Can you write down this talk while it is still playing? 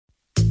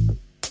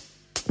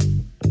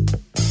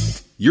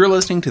You're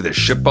listening to the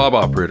Ship Bob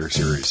Operator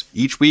Series.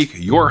 Each week,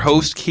 your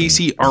host,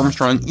 Casey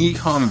Armstrong,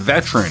 ecom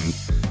veteran,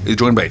 is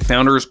joined by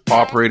founders,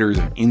 operators,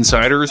 and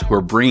insiders who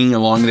are bringing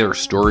along their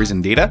stories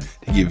and data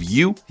to give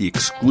you the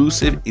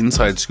exclusive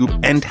inside scoop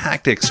and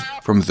tactics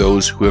from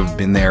those who have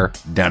been there,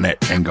 done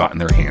it, and gotten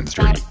their hands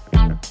dirty.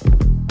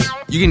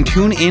 You can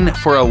tune in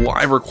for a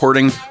live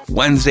recording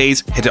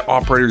Wednesdays. Head to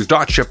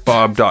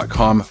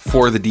operators.shipbob.com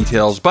for the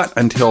details. But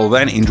until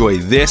then, enjoy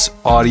this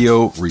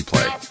audio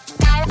replay.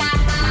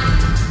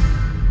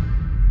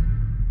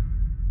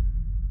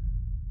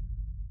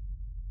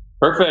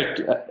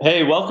 Perfect.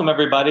 Hey, welcome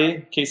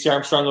everybody. Casey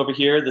Armstrong over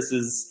here. This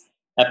is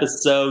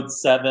episode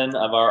 7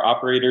 of our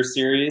Operator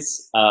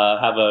series.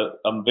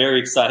 I'm very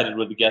excited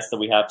with the guests that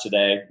we have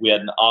today. We had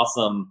an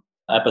awesome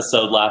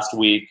episode last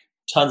week.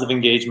 Tons of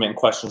engagement and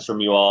questions from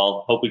you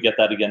all. Hope we get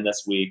that again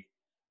this week.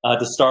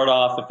 To start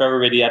off, if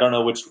everybody, I don't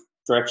know which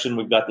direction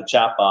we've got the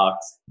chat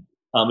box,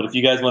 but if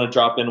you guys want to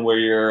drop in where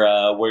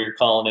you're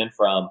calling in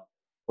from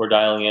or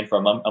dialing in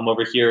from, I'm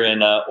over here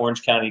in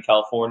Orange County,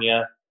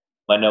 California.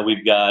 I know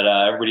we've got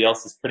everybody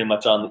else is pretty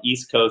much on the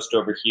East Coast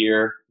over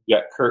here. We've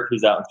got Kurt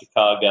who's out in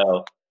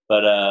Chicago,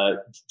 but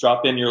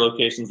drop in your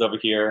locations over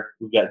here.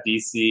 We've got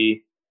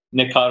DC.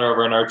 Nick Cotter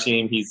over on our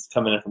team, he's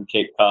coming in from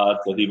Cape Cod,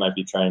 so he might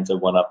be trying to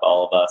one-up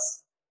all of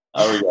us.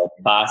 We got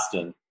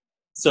Boston.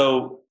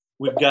 So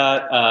we've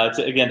got,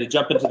 to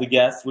jump into the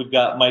guests, we've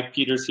got Mike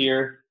Peters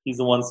here. He's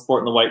the one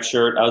sporting the white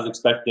shirt. I was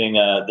expecting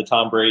the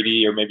Tom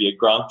Brady or maybe a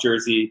Gronk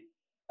jersey.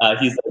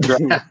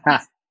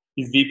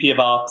 He's VP of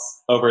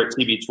Ops over at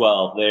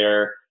TB12.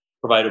 They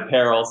provide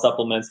apparel,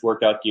 supplements,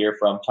 workout gear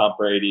from Tom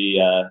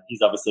Brady.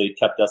 He's obviously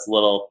kept us a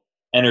little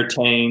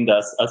entertained,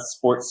 us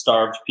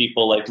sports-starved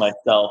people like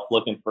myself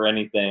looking for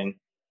anything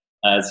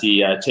as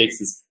he takes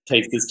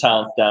his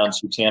talents down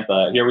to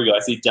Tampa. Here we go.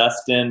 I see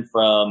Dustin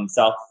from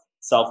South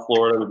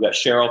Florida. We've got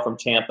Cheryl from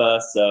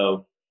Tampa.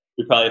 So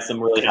we probably have some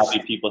really happy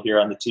people here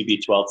on the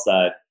TB12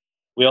 side.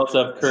 We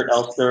also have Kurt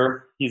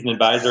Elster. He's an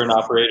advisor and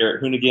operator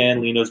at Hoonigan,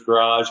 Lino's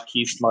Garage,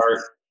 Key Smart.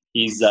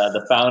 He's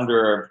the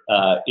founder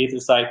of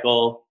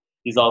Ethercycle.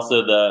 He's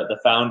also the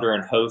founder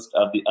and host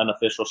of the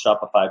unofficial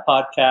Shopify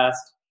podcast.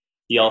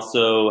 He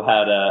also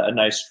had a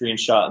nice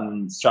screenshot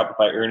in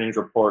Shopify earnings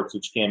reports,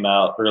 which came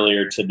out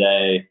earlier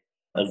today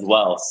as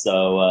well.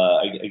 So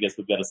I guess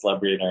we've got a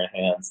celebrity in our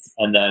hands.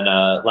 And then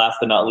last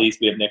but not least,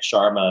 we have Nick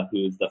Sharma,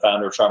 who's the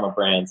founder of Sharma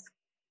Brands.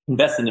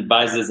 Invests and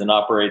advises and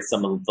operates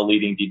some of the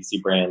leading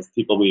D2C brands.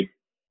 People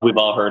we've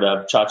all heard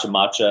of, Chacha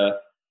Matcha,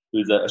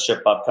 who's a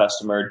Ship Bob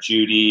customer,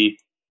 Judy,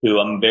 who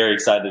I'm very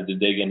excited to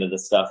dig into the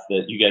stuff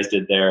that you guys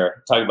did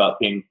there. Talk about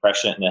being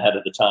prescient and ahead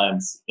of the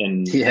times.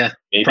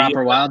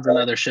 Proper Wild's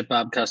another Ship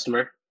Bob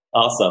customer.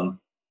 Awesome.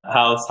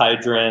 House,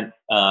 Hydrant,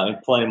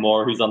 and plenty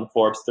more, who's on the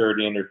Forbes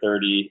 30 under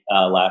 30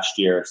 last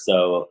year.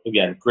 So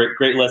again,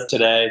 great list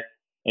today.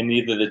 In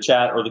either the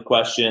chat or the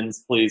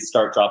questions, please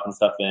start dropping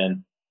stuff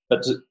in.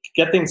 But to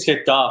get things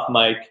kicked off,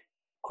 Mike,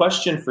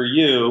 question for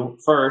you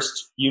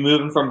first. You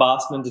moving from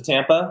Boston to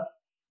Tampa?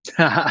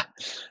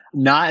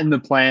 Not in the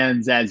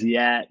plans as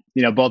yet.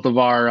 Both of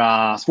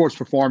our sports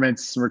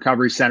performance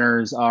recovery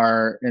centers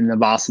are in the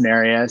Boston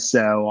area,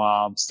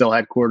 so still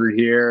headquartered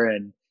here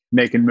and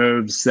making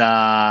moves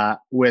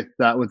with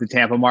the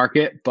Tampa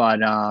market, but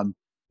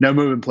no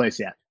move in place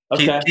yet.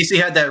 Okay. Casey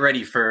had that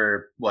ready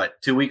for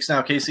 2 weeks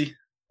now, Casey?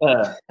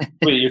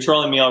 Wait, you're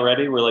trolling me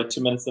already? We're like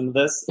 2 minutes into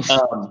this.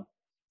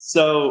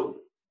 So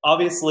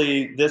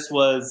obviously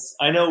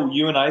I know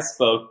you and I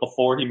spoke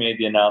before he made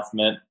the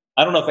announcement.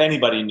 I don't know if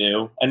anybody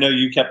knew. I know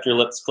you kept your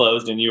lips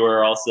closed and you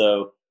were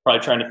also probably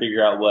trying to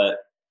figure out what,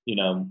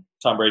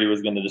 Tom Brady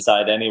was going to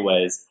decide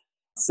anyways.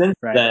 Since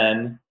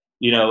then,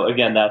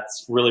 again,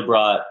 that's really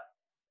brought,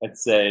 I'd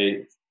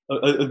say,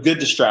 a good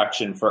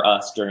distraction for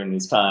us during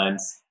these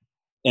times.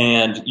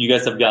 And you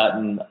guys have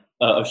gotten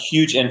a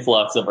huge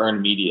influx of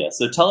earned media.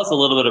 So tell us a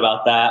little bit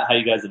about that, how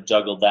you guys have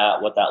juggled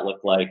that, what that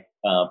looked like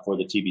for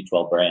the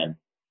TB12 brand.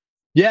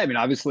 Yeah,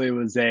 obviously it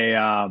was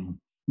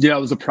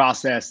a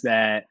process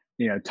that,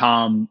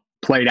 Tom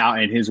played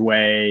out in his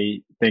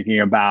way, thinking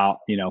about,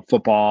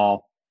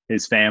 football,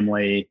 his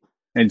family.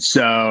 And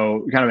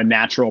so kind of a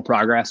natural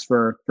progress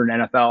for an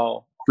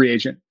NFL free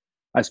agent,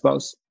 I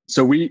suppose.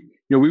 So we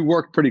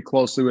worked pretty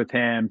closely with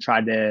him,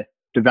 tried to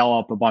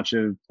develop a bunch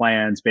of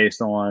plans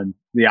based on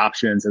the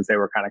options as they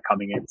were kind of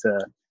coming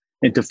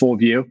into full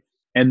view.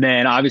 And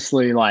then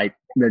obviously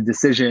the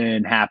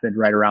decision happened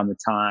right around the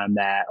time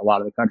that a lot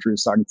of the country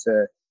was starting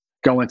to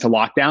go into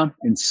lockdown.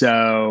 And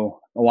so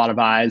a lot of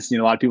eyes, a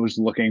lot of people just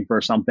looking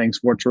for something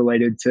sports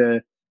related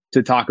to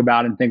talk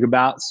about and think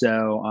about.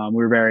 So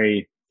we were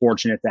very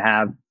fortunate to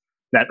have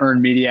that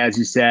earned media, as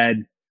you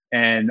said,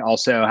 and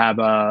also have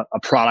a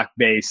product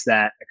base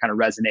that kind of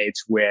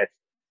resonates with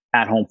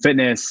at-home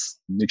fitness,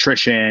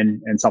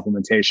 nutrition, and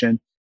supplementation.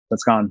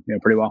 That's gone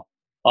pretty well.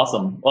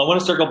 Awesome. Well, I want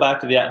to circle back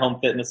to the at-home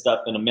fitness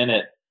stuff in a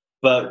minute,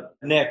 but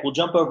Nick, we'll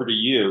jump over to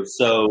you.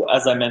 So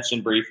as I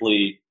mentioned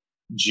briefly,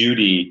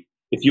 Judy,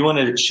 if you want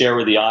to share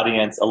with the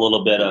audience a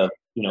little bit of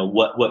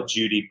what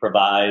Judy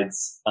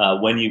provides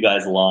when you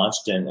guys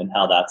launched and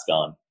how that's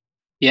gone.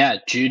 Yeah,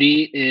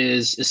 Judy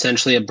is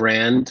essentially a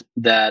brand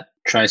that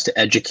tries to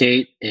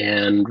educate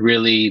and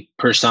really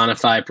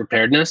personify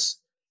preparedness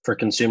for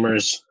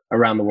consumers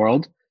around the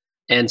world.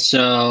 And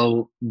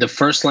so the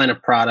first line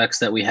of products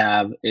that we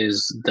have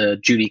is the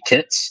Judy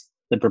kits,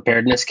 the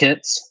preparedness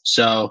kits.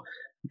 So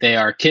they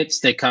are kits.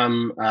 They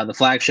come, the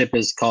flagship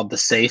is called the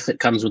Safe. It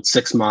comes with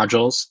 6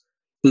 modules: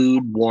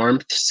 food,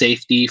 warmth,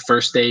 safety,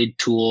 first aid,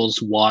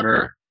 tools,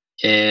 water.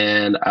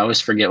 And I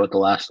always forget what the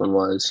last one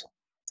was.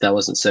 That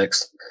wasn't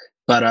 6.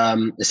 But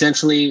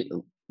essentially,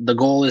 the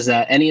goal is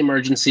that any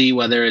emergency,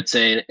 whether it's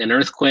an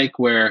earthquake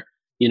where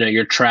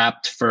you're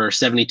trapped for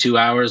 72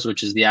 hours,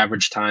 which is the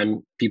average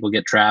time people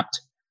get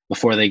trapped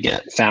before they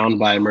get found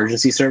by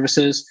emergency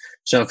services.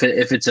 So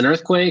if it's an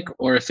earthquake,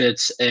 or if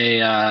it's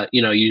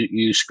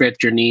you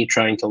scraped your knee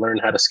trying to learn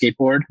how to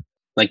skateboard,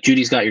 like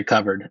Judy's got you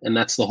covered, and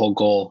that's the whole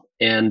goal.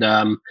 And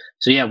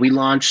we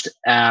launched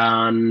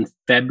on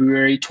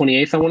February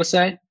 28th, I want to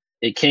say.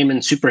 It came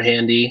in super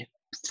handy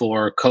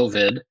for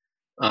COVID,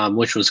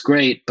 which was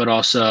great, but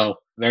also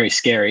very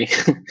scary.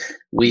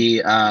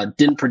 We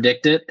didn't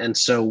predict it, and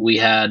so we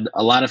had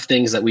a lot of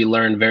things that we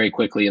learned very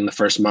quickly in the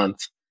first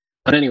month.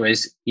 But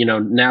anyways,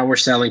 now we're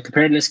selling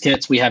preparedness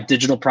kits. We have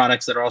digital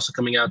products that are also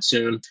coming out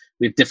soon.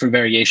 We have different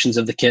variations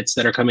of the kits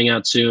that are coming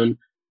out soon.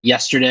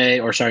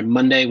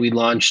 Monday, we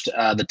launched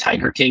the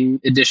Tiger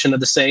King edition of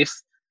the Safe,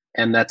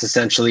 and that's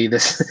essentially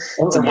this.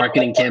 It's a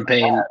marketing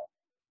campaign.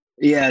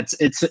 Yeah,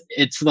 it's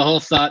the whole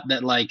thought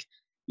that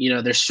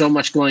there's so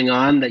much going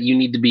on that you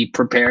need to be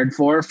prepared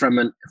for from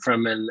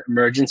an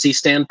emergency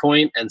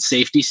standpoint and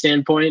safety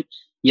standpoint.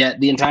 Yet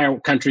the entire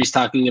country's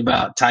talking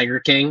about Tiger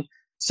King.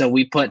 So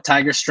we put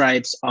tiger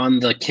stripes on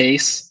the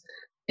case,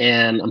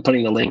 and I'm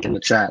putting the link in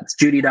the chat. It's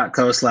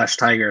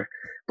judy.co/tiger.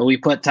 But we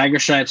put tiger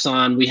stripes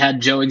on. We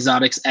had Joe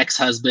Exotic's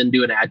ex-husband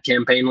do an ad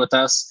campaign with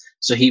us.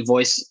 So he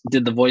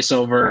did the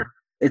voiceover.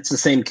 It's the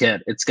same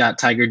kit. It's got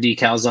tiger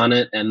decals on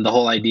it. And the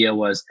whole idea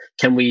was,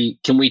 can we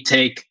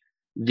take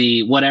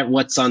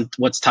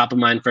what's top of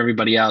mind for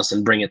everybody else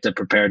and bring it to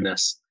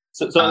preparedness?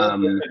 So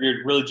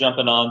you're really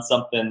jumping on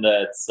something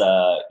that's,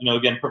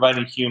 again,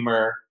 providing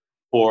humor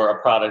for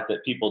a product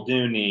that people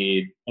do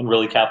need, and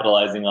really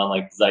capitalizing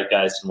on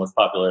zeitgeist and what's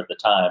popular at the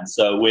time.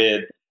 So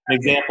with an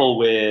example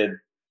with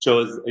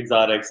Joe's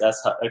Exotic's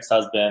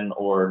ex-husband,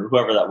 or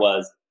whoever that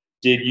was,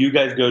 did you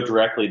guys go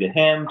directly to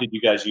him? Did you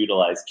guys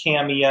utilize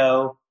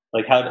Cameo?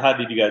 How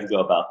did you guys go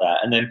about that?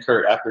 And then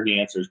Kurt, after he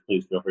answers,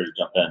 please feel free to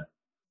jump in.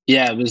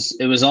 Yeah,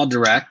 it was all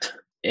direct.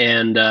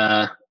 And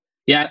I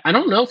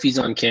don't know if he's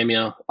on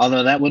Cameo,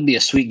 although that would be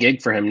a sweet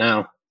gig for him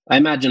now. I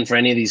imagine for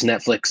any of these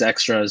Netflix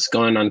extras,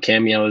 going on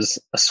Cameo is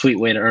a sweet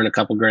way to earn a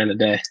couple grand a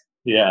day.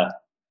 Yeah.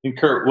 And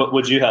Kurt, what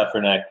would you have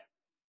for Nick?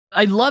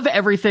 I love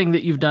everything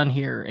that you've done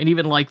here. And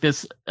even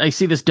this, I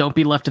see this "Don't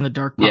Be Left in the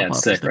Dark" pop up.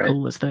 Sick, is the right?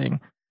 Coolest thing.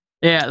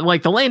 Yeah,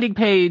 the landing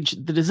page,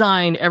 the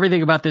design,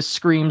 everything about this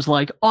screams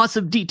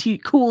awesome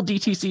cool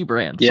DTC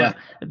brand. Yeah.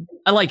 So,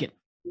 I like it.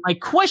 My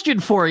question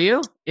for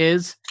you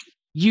is,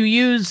 you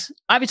use,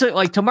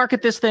 obviously, to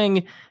market this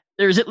thing,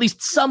 there's at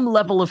least some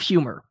level of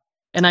humor.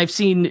 And I've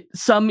seen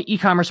some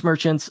e-commerce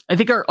merchants, I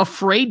think, are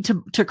afraid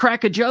to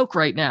crack a joke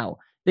right now.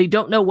 They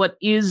don't know what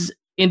is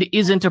and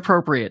isn't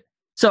appropriate.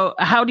 So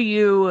how do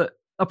you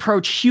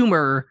approach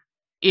humor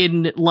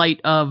in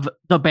light of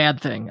The Bad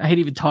Thing? I hate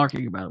even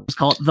talking about it. Let's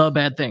call it The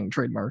Bad Thing,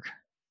 trademark.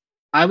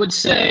 I would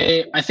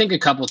say, I think a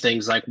couple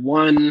things.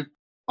 One,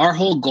 our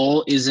whole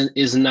goal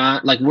is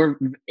not we're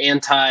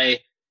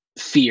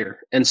anti-fear.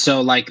 And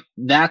so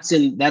that's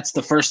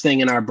the first thing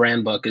in our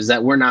brand book, is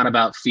that we're not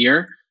about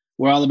fear.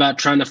 We're all about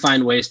trying to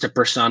find ways to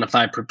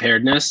personify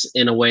preparedness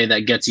in a way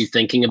that gets you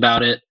thinking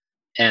about it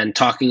and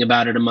talking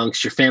about it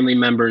amongst your family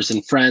members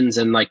and friends,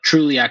 and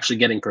truly actually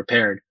getting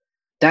prepared.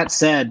 That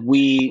said,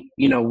 we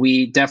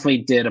definitely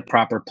did a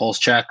proper pulse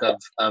check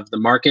of the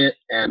market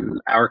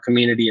and our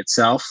community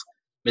itself.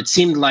 It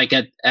seemed like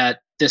at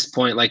this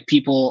point,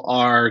 people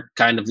are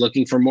kind of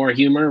looking for more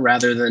humor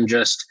rather than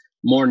just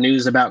more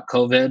news about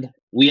COVID.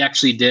 We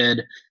actually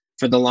did,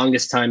 for the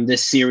longest time,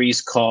 this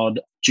series called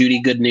Judy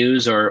Good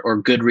News,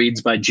 or Good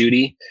Reads by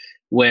Judy,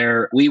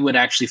 where we would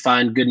actually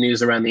find good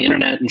news around the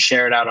internet and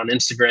share it out on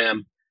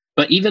Instagram.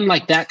 But even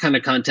that kind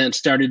of content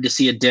started to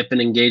see a dip in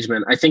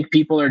engagement. I think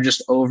people are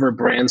just over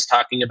brands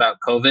talking about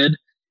COVID,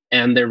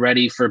 and they're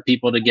ready for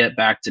people to get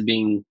back to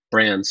being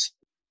brands.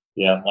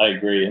 Yeah, I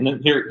agree. And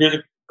then here's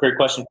a great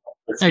question for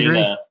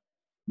Christina.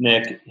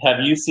 Nick,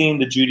 have you seen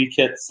the Judy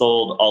kits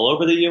sold all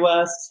over the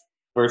U.S.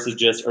 versus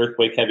just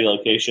earthquake-heavy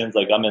locations?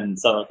 I'm in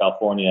Southern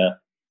California,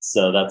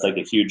 so that's a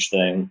huge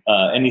thing.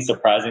 Any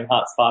surprising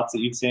hot spots that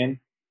you've seen?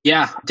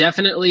 Yeah,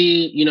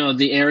 definitely.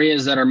 The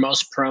areas that are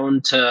most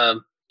prone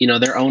to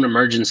their own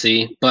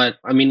emergency. But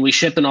we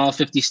ship in all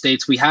 50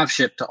 states. We have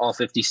shipped to all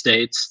 50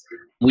 states.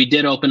 We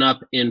did open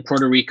up in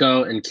Puerto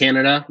Rico and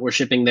Canada. We're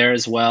shipping there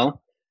as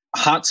well.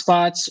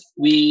 Hotspots,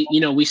 we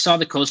saw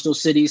the coastal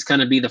cities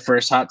kind of be the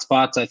first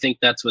hotspots. I think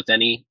that's with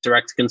any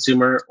direct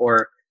consumer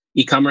or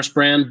e-commerce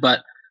brand.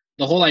 But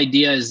the whole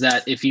idea is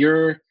that if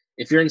you're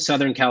in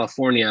Southern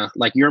California,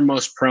 you're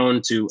most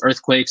prone to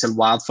earthquakes and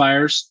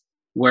wildfires.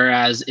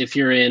 Whereas if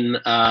you're in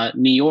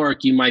New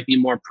York, you might be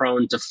more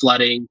prone to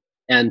flooding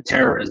and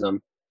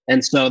terrorism.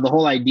 And so the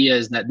whole idea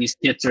is that these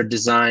kits are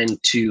designed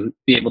to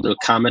be able to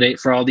accommodate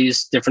for all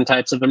these different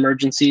types of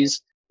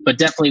emergencies. But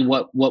definitely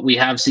what we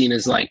have seen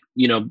is like,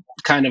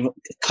 kind of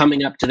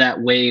coming up to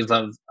that wave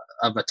of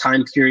a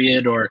time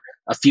period or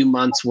a few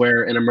months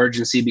where an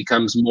emergency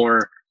becomes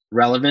more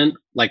relevant.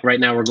 Like right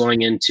now we're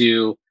going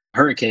into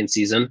hurricane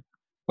season,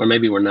 or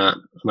maybe we're not.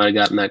 I might have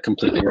gotten that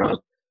completely wrong.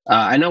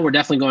 I know we're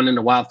definitely going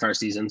into wildfire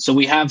season. So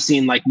we have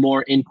seen like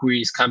more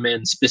inquiries come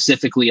in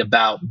specifically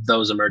about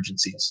those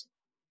emergencies.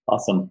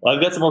 Awesome. Well,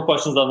 I've got some more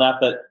questions on that,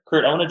 but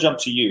Kurt, I want to jump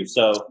to you.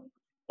 So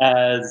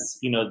as,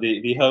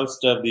 the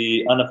host of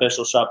the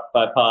unofficial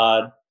Shopify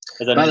pod.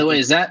 By the way,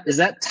 is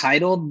that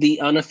titled the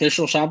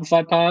unofficial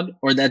Shopify pod,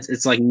 or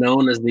it's like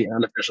known as the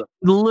unofficial?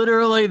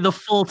 Literally, the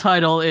full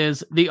title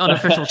is the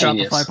unofficial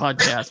Shopify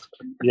podcast.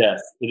 Yes,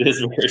 it is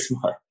very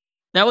smart.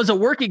 That was a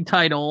working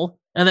title,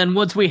 and then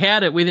once we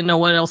had it, we didn't know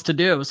what else to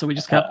do, so we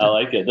just kept it. I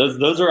like it.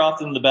 Those are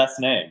often the best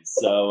names.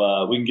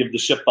 So we can give the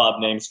Ship Bob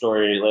name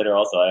story later.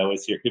 Also, I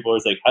always hear people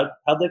always like,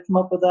 how'd they come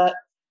up with that?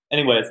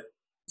 Anyways,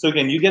 so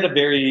again, you get a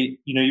very,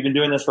 you've been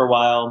doing this for a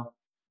while.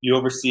 You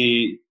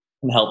oversee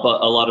and help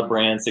a lot of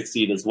brands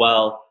succeed as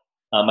well.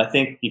 I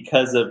think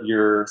because of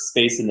your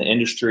space in the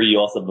industry, you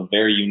also have a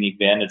very unique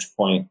vantage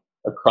point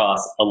across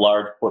a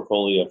large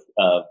portfolio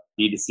of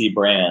D2C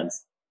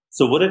brands.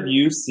 So what have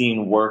you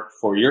seen work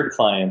for your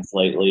clients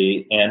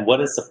lately, and what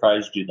has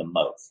surprised you the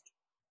most?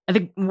 I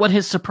think what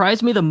has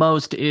surprised me the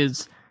most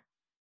is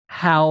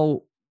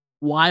how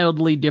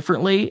wildly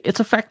differently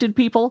it's affected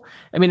people.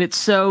 I mean, it's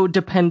so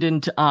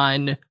dependent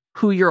on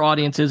who your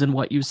audience is and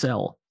what you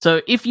sell.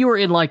 So if you were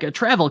in like a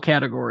travel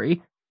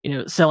category,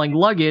 selling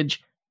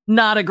luggage,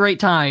 not a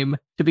great time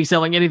to be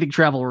selling anything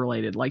travel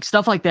related. Like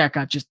stuff like that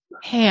got just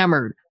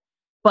hammered.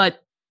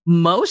 But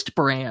most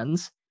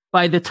brands,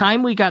 by the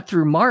time we got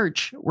through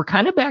March, we're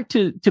kind of back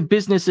to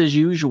business as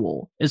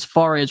usual as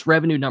far as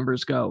revenue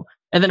numbers go.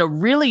 And then a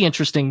really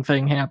interesting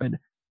thing happened.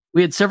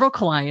 We had several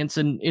clients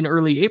in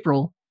early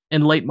April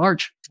and late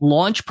March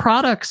launch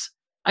products.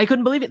 I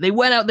couldn't believe it. They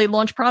went out, they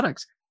launched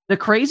products. The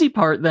crazy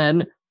part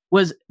then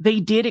was they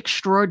did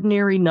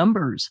extraordinary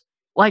numbers.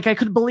 Like I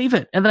couldn't believe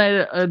it. And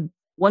then I had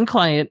one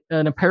client,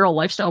 an apparel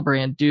lifestyle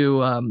brand,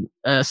 do a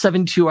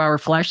 72-hour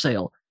flash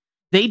sale.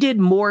 They did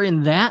more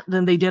in that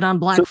than they did on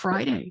Black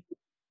Friday.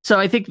 So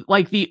I think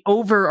like the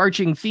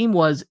overarching theme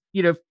was,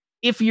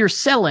 if you're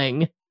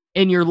selling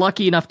and you're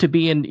lucky enough to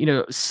be in,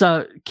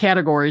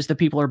 categories that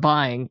people are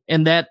buying,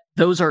 and that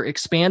those are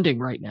expanding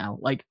right now,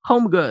 like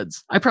home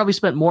goods. I probably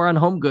spent more on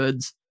home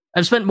goods.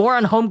 I've spent more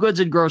on home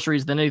goods and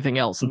groceries than anything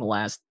else in the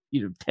last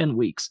 10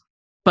 weeks.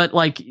 But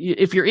like,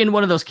 if you're in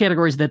one of those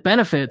categories that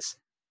benefits,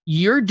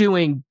 you're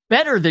doing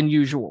better than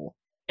usual.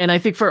 And I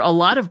think for a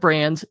lot of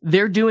brands,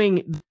 they're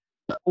doing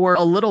or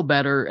a little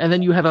better. And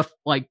then you have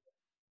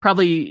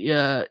probably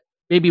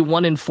maybe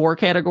 1 in 4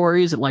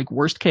 categories, like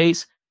worst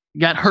case,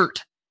 got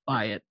hurt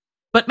by it.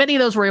 But many of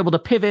those were able to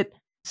pivot,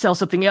 sell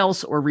something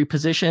else, or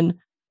reposition.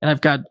 And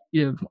I've got, I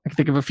can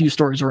think of a few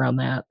stories around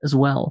that as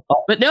well.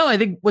 But no, I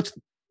think what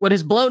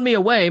has blown me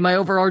away, my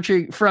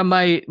overarching from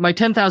my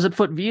 10,000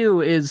 foot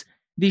view, is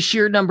the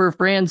sheer number of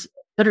brands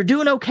that are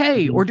doing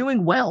okay or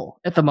doing well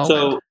at the moment.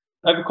 So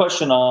I have a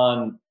question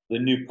on the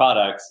new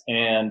products.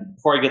 And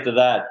before I get to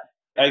that,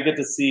 I get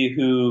to see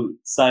who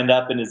signed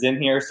up and is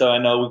in here. So I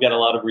know we've got a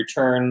lot of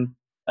return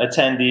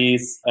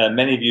attendees,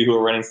 many of you who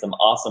are running some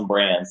awesome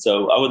brands.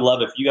 So I would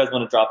love if you guys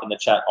want to drop in the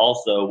chat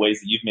also ways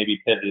that you've maybe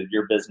pivoted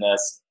your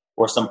business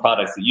or some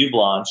products that you've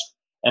launched.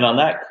 And on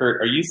that,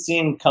 Kurt, are you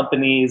seeing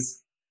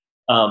companies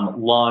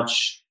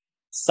launch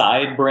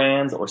side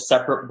brands or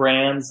separate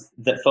brands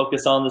that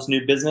focus on this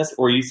new business?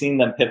 Or are you seeing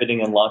them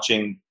pivoting and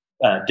launching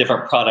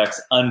different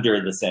products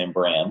under the same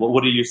brand?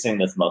 What are you seeing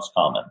that's most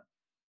common?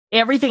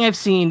 Everything I've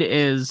seen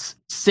is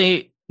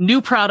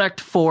new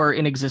product for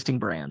an existing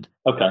brand.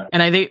 Okay.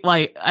 And I think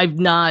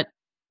I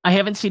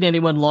haven't seen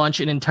anyone launch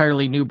an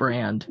entirely new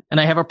brand. And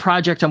I have a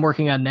project I'm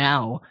working on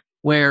now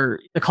where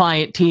the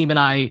client team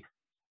and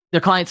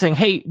the client saying,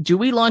 hey, do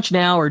we launch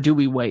now or do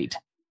we wait?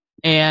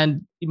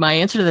 And my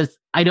answer to this,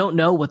 I don't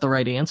know what the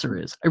right answer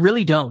is. I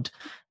really don't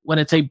when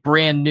it's a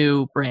brand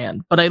new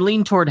brand. But I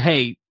lean toward,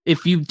 hey,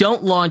 if you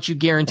don't launch, you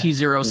guarantee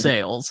 0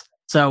 sales.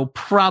 So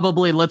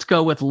probably let's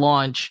go with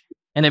launch.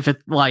 And if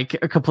it's like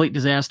a complete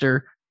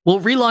disaster, we'll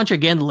relaunch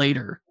again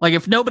later. Like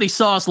if nobody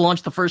saw us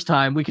launch the first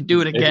time, we could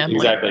do it again.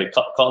 Exactly.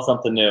 Call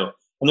something new.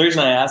 And the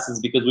reason I ask is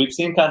because we've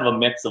seen kind of a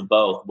mix of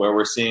both, where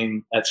we're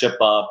seeing at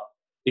ShipBob,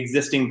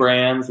 existing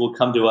brands will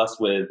come to us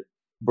with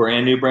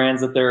brand new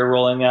brands that they're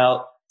rolling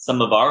out. Some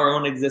of our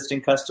own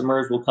existing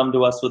customers will come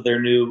to us with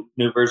their new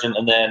version.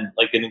 And then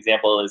like an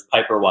example is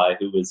Piper Y,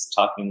 who was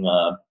talking,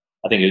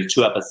 I think it was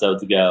 2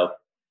 episodes ago.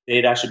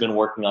 They'd actually been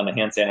working on a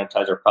hand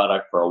sanitizer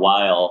product for a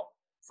while.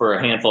 For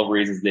a handful of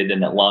reasons, they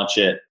didn't launch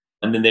it.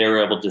 And then they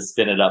were able to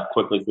spin it up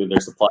quickly through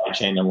their supply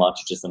chain and launch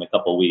it just in a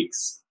couple of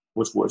weeks,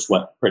 which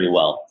went pretty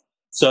well.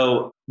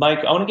 So, Mike,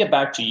 I want to get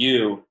back to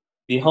you.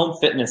 The home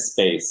fitness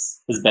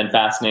space has been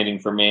fascinating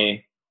for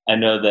me. I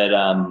know that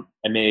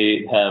I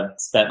may have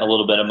spent a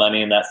little bit of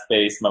money in that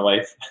space. My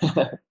wife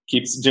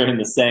keeps doing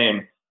the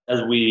same.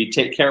 As we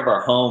take care of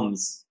our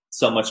homes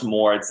so much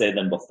more, I'd say,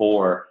 than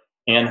before,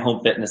 and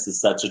home fitness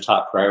is such a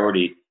top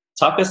priority.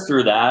 Talk us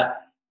through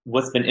that.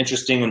 What's been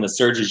interesting in the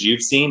surges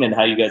you've seen and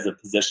how you guys have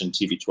positioned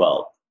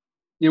TB12?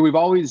 Yeah,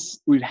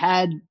 we've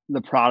had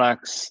the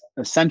products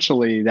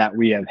essentially that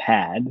we have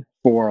had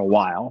for a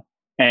while,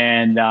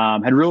 and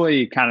had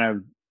really kind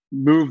of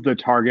moved the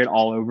target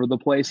all over the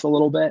place a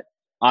little bit.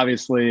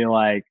 Obviously,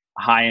 like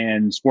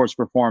high-end sports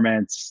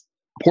performance,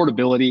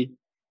 portability,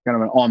 kind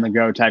of an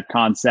on-the-go type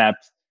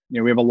concept.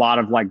 We have a lot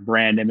of like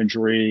brand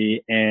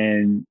imagery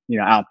in,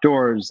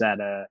 outdoors at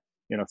a,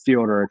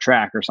 field or a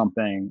track or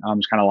something.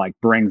 Just kind of like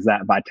brings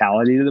that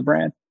vitality to the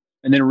brand.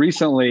 And then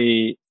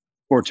recently,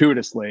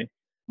 fortuitously,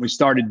 we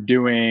started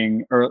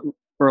doing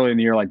early in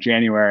the year, like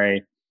January,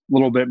 a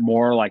little bit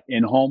more like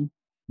in-home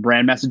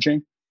brand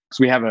messaging.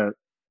 So we have a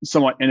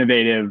somewhat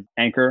innovative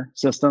anchor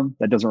system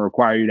that doesn't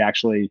require you to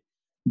actually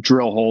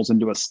drill holes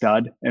into a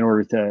stud in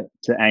order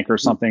to anchor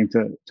something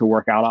to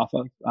work out off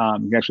of.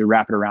 You can actually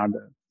wrap it around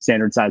a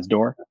standard size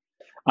door.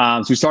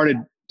 So we started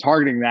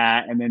targeting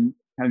that, and then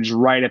kind of just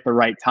right at the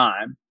right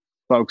time,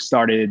 folks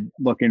started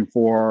looking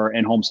for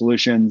in-home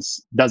solutions.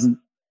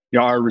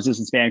 Our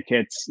resistance band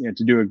kits,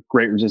 to do a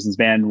great resistance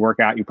band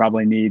workout, you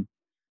probably need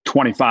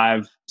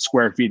 25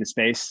 square feet of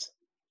space,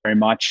 very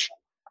much.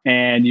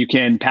 And you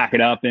can pack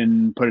it up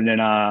and put it in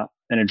a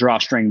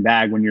drawstring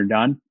bag when you're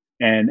done,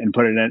 and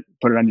put it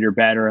under your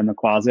bed or in the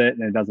closet,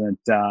 and it doesn't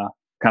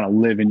kind of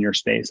live in your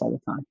space all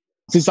the time.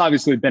 So this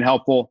obviously has been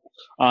helpful.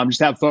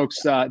 Just have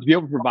folks to be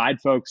able to provide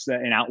folks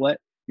an outlet.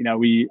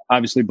 We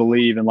obviously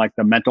believe in like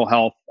the mental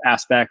health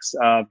aspects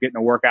of getting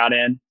a workout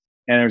in.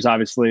 And there's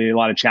obviously a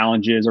lot of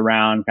challenges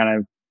around kind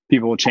of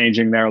people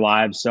changing their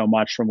lives so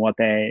much from what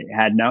they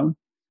had known.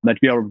 But to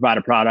be able to provide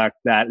a product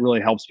that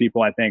really helps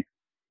people, I think,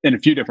 in a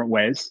few different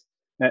ways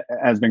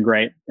has been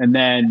great. And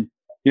then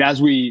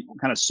as we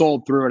kind of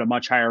sold through at a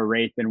much higher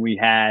rate than we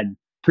had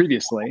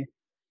previously,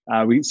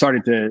 we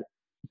started to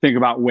think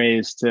about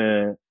ways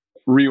to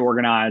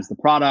reorganize the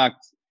product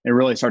and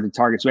really start to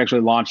target. So we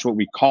actually launched what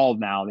we called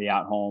now the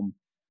at-home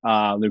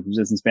loop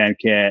resistance band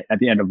kit at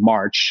the end of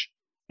March.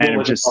 And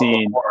we've just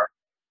seen,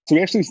 so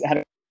we actually had,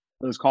 it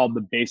was called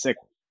the basic,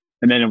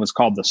 and then it was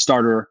called the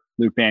starter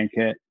loop band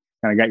kit,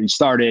 kind of got you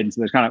started. And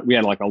so we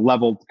had like a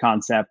leveled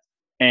concept.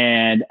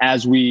 And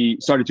as we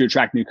started to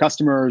attract new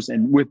customers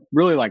and with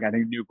really like, I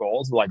think new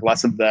goals, like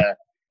less of the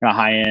kind of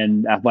high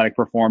end athletic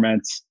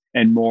performance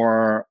and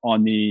more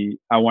on the,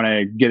 I want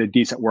to get a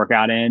decent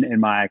workout in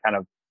my kind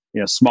of,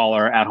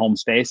 smaller at home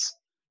space.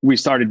 We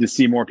started to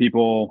see more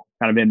people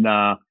kind of in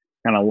the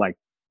kind of like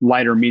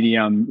lighter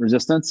medium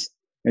resistance.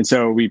 And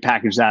so we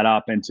packaged that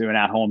up into an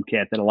at-home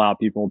kit that allowed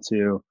people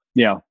to,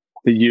 to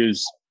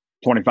use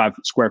 25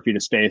 square feet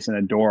of space in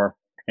a door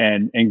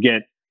and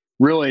get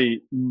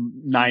really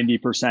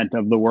 90%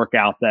 of the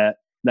workout that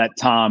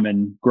Tom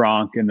and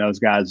Gronk and those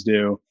guys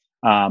do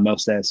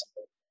most days.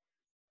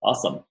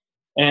 Awesome.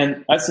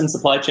 And I have some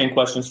supply chain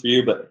questions for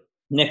you, but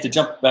Nick, to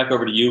jump back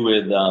over to you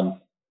with,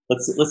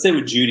 let's say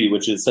with Judy,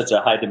 which is such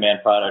a high demand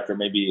product, or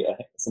maybe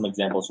some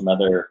examples from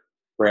other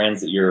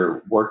brands that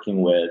you're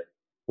working with.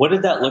 What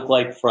did that look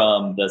like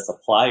from the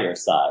supplier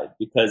side?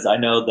 Because I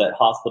know that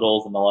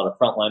hospitals and a lot of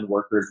frontline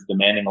workers are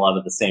demanding a lot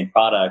of the same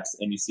products,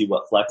 and you see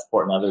what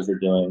Flexport and others are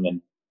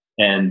doing.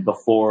 And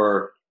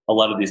before a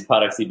lot of these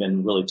products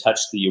even really touch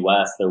the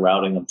U.S., they're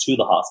routing them to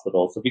the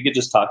hospital. So if you could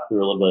just talk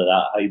through a little bit of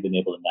that, how you've been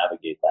able to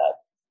navigate that.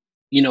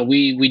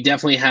 We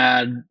definitely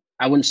had,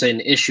 I wouldn't say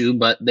an issue,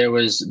 but there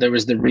was the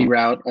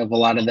reroute of a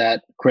lot of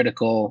that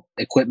critical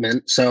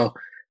equipment. So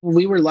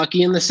we were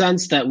lucky in the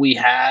sense that we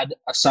had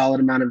a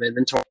solid amount of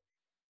inventory.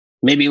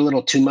 Maybe a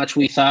little too much,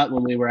 we thought,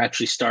 when we were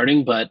actually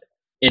starting, but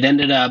it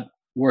ended up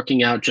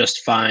working out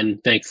just fine,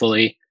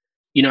 thankfully.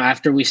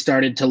 After we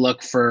started to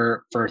look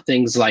for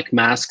things like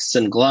masks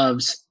and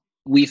gloves,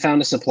 we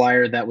found a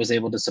supplier that was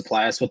able to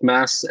supply us with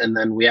masks. And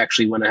then we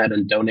actually went ahead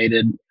and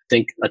donated, I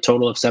think, a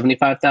total of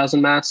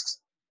 75,000 masks.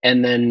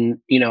 And then,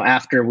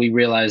 after we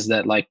realized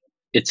that, like,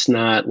 it's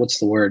not, what's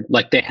the word?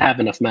 Like, they have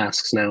enough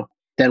masks now.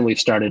 Then we've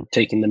started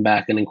taking them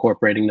back and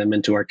incorporating them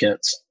into our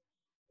kits.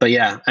 But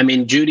yeah, I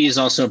mean, Judy is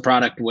also a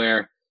product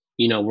where,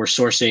 we're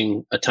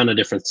sourcing a ton of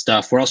different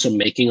stuff. We're also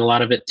making a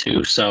lot of it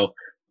too. So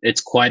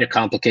it's quite a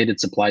complicated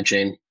supply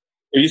chain.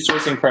 Are you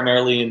sourcing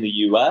primarily in the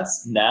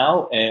US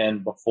now,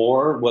 and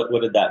before? What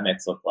did that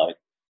mix look like?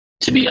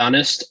 To be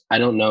honest, I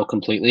don't know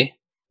completely,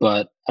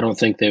 but I don't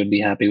think they would be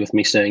happy with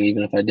me saying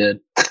even if I did.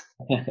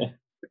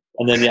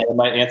 And then, I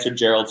might answer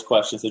Gerald's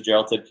question. So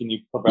Gerald said, can you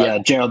provide? Yeah,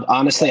 Gerald,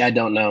 honestly, I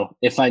don't know.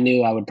 If I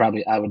knew, I would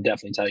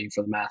definitely tell you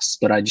for the masks,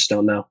 but I just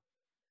don't know.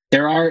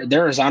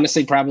 There is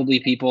honestly probably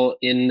people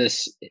in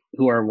this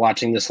who are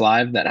watching this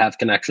live that have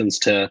connections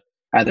to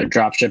either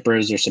drop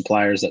shippers or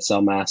suppliers that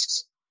sell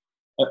masks.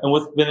 And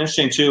what's been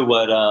interesting too,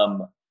 what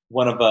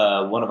one of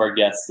our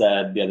guests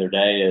said the other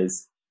day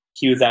is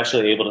he was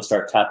actually able to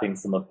start tapping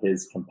some of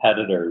his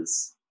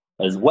competitors'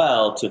 as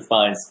well to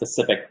find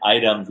specific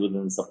items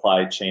within the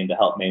supply chain to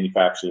help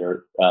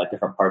manufacture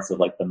different parts of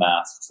like the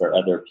masks or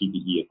other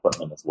PPE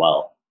equipment as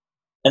well.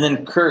 And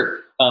then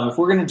Kurt, if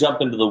we're going to jump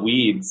into the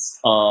weeds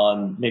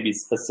on maybe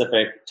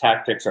specific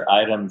tactics or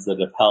items that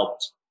have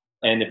helped,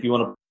 and if you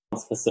want to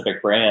put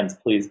specific brands,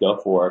 please go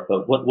for it.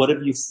 But what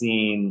have you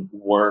seen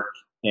work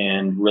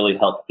and really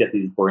help get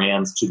these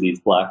brands to these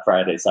Black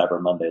Friday,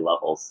 Cyber Monday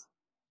levels?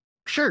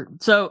 Sure.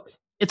 So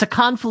it's a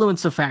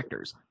confluence of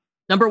factors.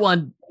 Number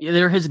one,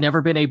 there has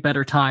never been a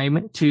better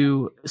time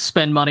to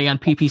spend money on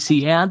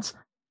PPC ads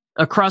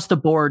across the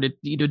board.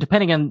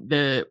 Depending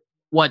on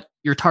what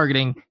you're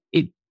targeting,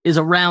 it is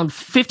around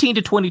 15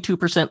 to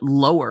 22%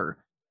 lower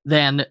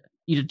than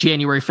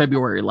January,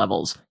 February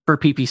levels for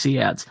PPC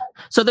ads.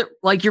 So that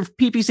like your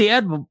PPC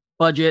ad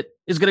budget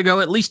is going to go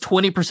at least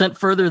 20%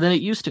 further than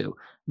it used to.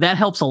 That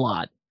helps a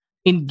lot.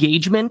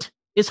 Engagement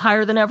is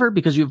higher than ever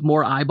because you have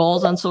more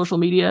eyeballs on social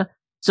media.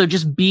 So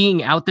just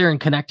being out there and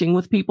connecting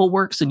with people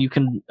works, and you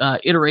can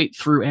iterate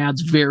through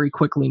ads very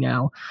quickly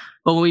now.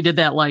 But when we did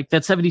that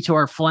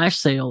 72-hour flash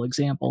sale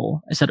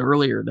example I said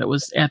earlier, that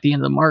was at the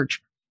end of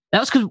March, that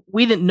was because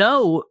we didn't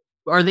know,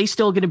 are they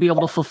still going to be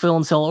able to fulfill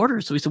and sell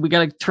orders? So we said, we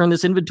got to turn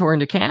this inventory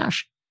into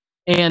cash.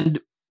 And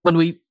when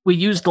we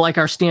used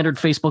our standard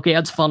Facebook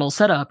ads funnel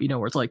setup,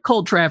 where it's like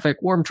cold traffic,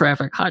 warm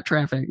traffic, hot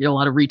traffic, a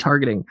lot of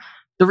retargeting.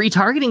 The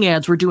retargeting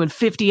ads were doing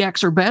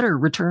 50x or better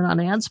return on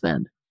ad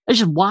spend. It's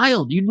just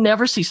wild. You'd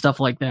never see stuff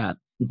like that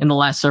in the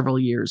last several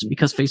years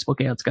because Facebook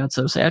ads got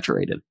so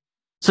saturated.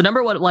 So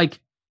number one,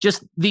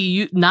 just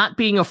the not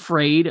being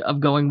afraid of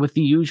going with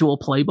the usual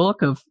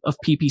playbook of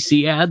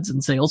PPC ads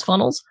and sales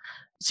funnels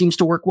seems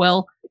to work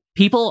well.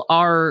 People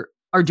are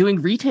doing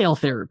retail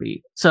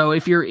therapy. So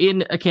if you're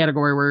in a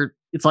category where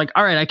it's all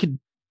right, I could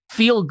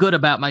feel good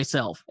about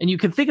myself. And you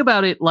can think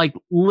about it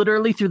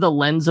literally through the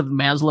lens of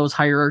Maslow's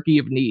hierarchy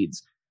of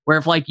needs, where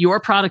if your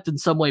product in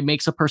some way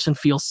makes a person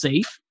feel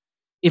safe,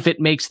 if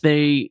it makes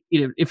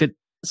if it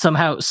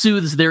somehow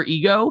soothes their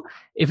ego,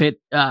 if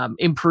it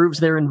improves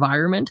their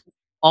environment,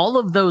 all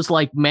of those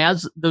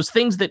those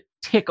things that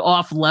tick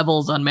off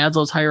levels on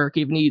Maslow's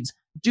hierarchy of needs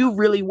do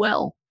really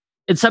well.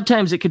 And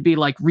sometimes it could be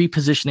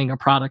repositioning a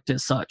product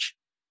as such.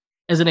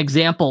 As an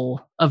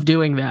example of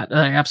doing that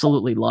I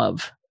absolutely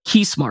love,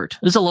 KeySmart.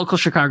 This is a local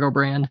Chicago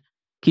brand.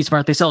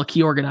 KeySmart, they sell a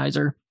key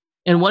organizer.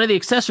 And one of the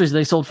accessories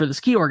they sold for this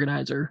key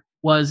organizer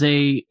was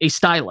a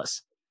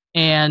stylus.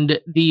 And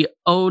the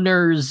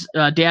owner's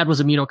dad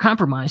was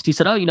immunocompromised. He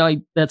said,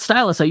 that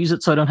stylus, I use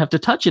it so I don't have to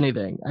touch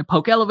anything. I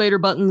poke elevator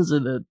buttons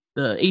and the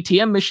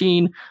ATM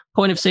machine,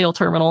 point of sale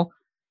terminal.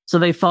 So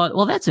they thought,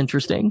 well, that's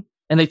interesting.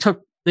 And they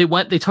took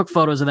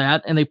photos of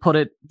that and they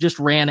just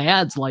ran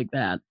ads like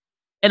that.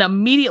 And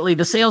immediately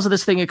the sales of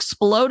this thing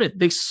exploded.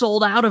 They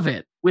sold out of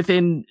it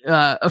within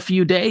a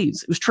few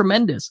days. It was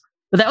tremendous.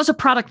 But that was a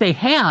product they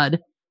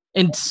had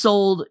and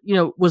sold,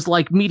 was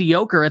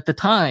mediocre at the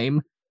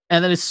time.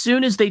 And then as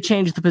soon as they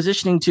changed the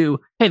positioning to,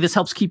 hey, this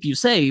helps keep you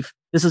safe,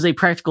 this is a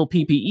practical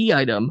PPE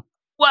item,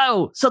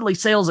 whoa, suddenly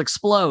sales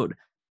explode.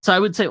 So I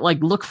would say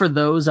look for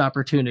those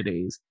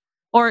opportunities.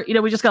 Or,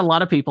 we just got a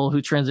lot of people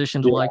who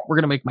transitioned to we're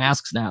going to make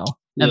masks now.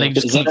 And they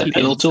just is that the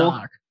peel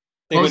tool?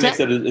 Is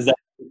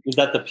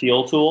that the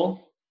peel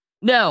tool?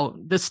 No,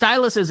 the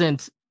stylus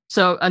isn't.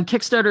 So on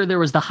Kickstarter, there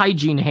was the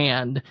hygiene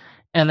hand.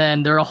 And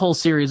then there are a whole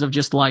series of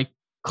just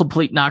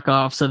complete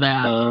knockoffs of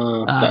that.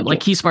 Gotcha.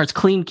 KeySmart's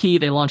Clean Key,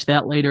 they launched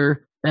that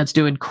later. That's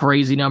doing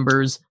crazy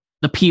numbers.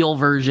 The peel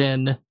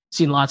version,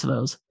 seen lots of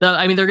those.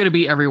 They're going to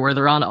be everywhere.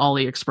 They're on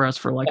AliExpress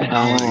for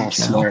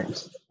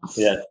smart.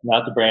 Yeah,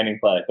 not the branding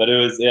play, but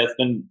it's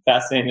been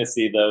fascinating to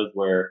see those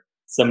where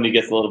somebody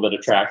gets a little bit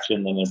of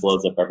traction, then it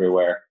blows up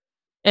everywhere.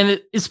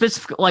 And it's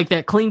specific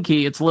that Clean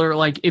Key. It's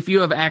literally if you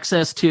have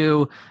access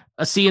to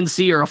a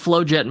CNC or a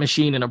FlowJet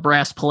machine and a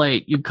brass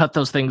plate, you cut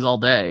those things all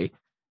day.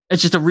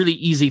 It's just a really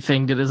easy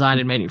thing to design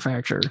and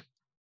manufacture.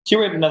 Here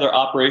we have another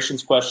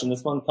operations question.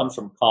 This one comes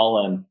from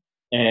Colin.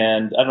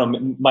 And I don't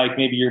know, Mike,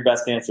 maybe you're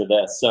best to answer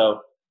this.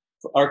 So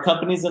are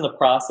companies in the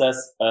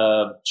process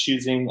of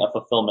choosing a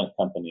fulfillment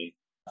company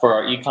for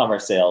our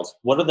e-commerce sales?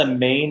 What are the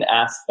main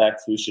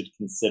aspects we should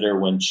consider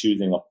when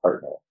choosing a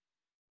partner?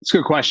 It's a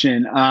good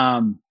question.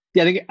 I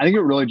think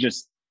it really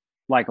just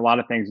a lot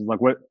of things is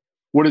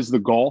what is the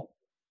goal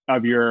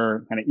of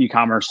your kind of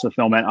e-commerce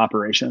fulfillment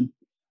operation?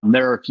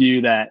 There are a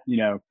few that,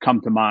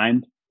 come to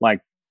mind,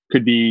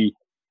 could be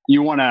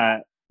you want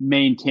to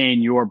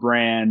maintain your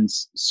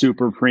brand's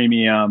super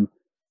premium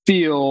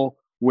feel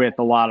with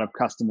a lot of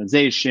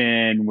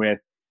customization, with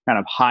kind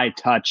of high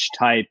touch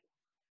type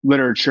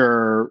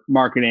literature,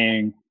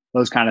 marketing,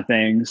 those kind of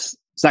things.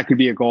 So that could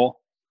be a goal.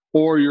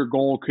 Or your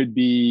goal could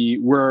be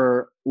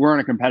we're in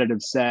a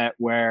competitive set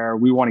where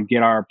we want to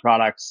get our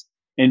products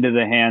into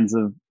the hands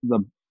of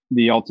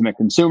the ultimate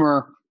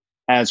consumer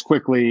as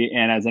quickly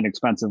and as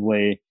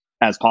inexpensively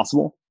as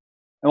possible.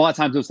 And a lot of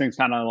times those things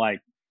kind of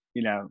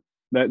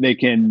they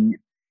can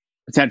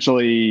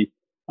potentially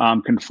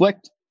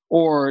conflict,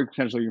 or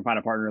potentially you can find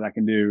a partner that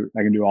can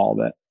do all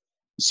of it.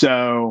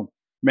 So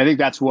I think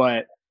that's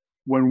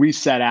when we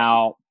set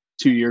out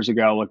 2 years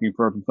ago looking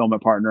for a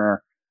fulfillment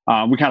partner,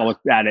 we kind of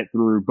looked at it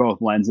through both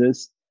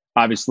lenses.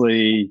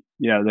 Obviously,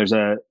 there's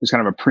kind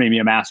of a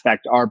premium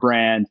aspect to our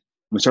brand.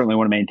 We certainly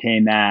want to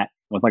maintain that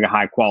with like a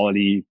high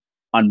quality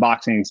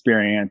unboxing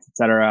experience, et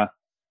cetera.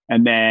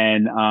 And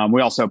then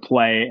we also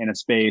play in a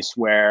space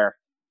where,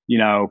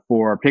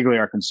 for particularly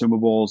our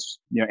consumables,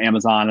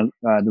 Amazon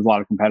does a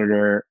lot of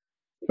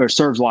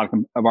serves a lot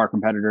of our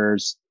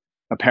competitors'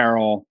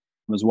 apparel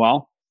as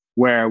well,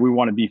 where we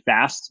want to be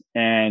fast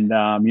and,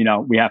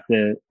 we have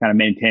to kind of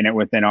maintain it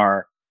within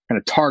our kind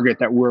of target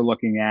that we're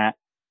looking at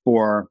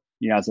for,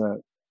 as a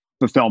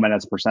fulfillment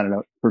as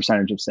a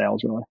percentage of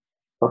sales, really.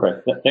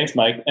 Perfect. Thanks,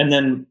 Mike. And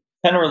then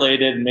kind of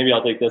related, maybe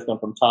I'll take this one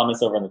from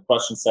Thomas over in the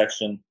question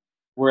section.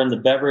 We're in the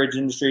beverage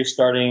industry,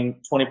 starting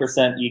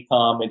 20%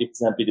 e-com,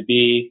 80%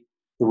 B2B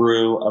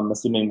through, I'm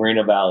assuming,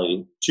 Merino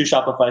Valley. 2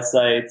 Shopify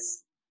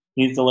sites.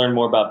 Needs to learn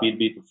more about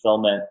B2B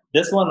fulfillment.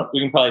 This one we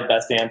can probably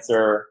best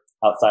answer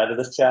outside of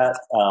this chat.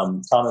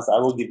 Thomas, I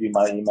will give you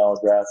my email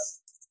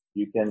address.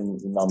 You can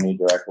email me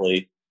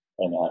directly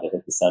and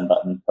hit the send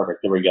button. Perfect.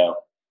 There we go.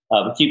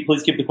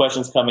 Please keep the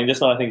questions coming.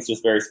 This one I think is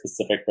just very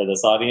specific for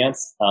this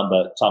audience,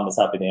 but Thomas,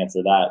 happy to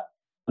answer that.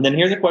 And then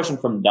here's a question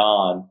from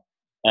Don,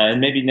 and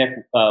maybe Nick,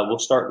 we'll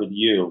start with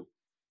you.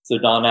 So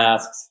Don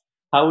asks,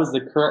 how is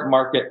the current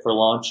market for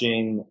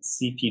launching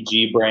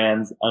CPG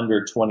brands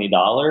under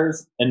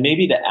 $20? And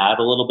maybe to add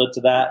a little bit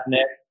to that,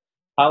 Nick,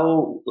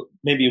 how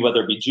maybe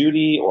whether it be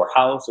Judy or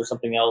House or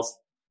something else,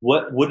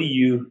 what's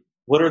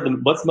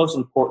most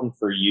important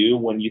for you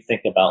when you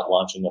think about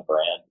launching a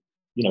brand?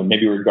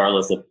 Maybe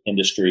regardless of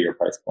industry or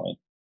price point.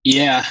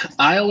 Yeah,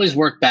 I always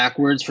work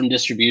backwards from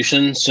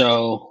distribution.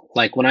 So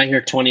like when I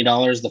hear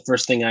 $20, the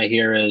first thing I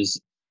hear is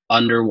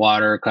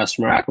underwater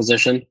customer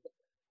acquisition.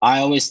 I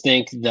always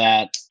think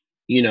that,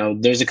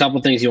 there's a couple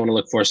things you want to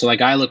look for. So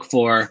like I look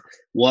for,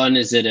 one,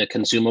 is it a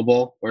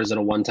consumable or is it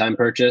a one-time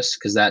purchase?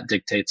 Because that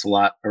dictates a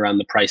lot around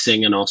the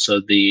pricing and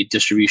also the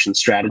distribution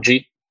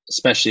strategy,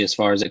 especially as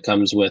far as it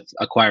comes with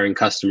acquiring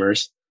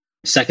customers.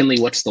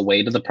 Secondly, what's the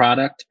weight of the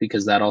product?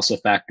 Because that also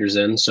factors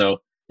in. So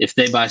if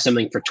they buy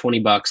something for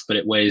 $20, but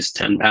it weighs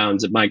 10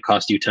 pounds, it might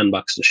cost you $10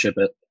 to ship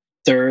it.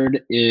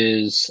 Third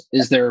is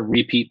there a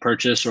repeat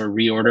purchase or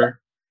reorder?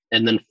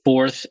 And then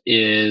fourth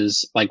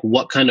is like,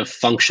 what kind of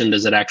function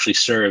does it actually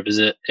serve? Is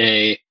it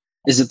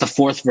the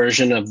fourth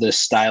version of the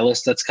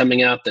stylus that's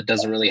coming out that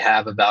doesn't really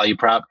have a value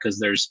prop because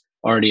there's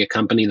already a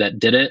company that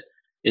did it?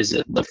 Is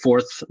it the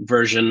fourth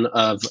version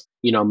of,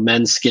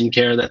 men's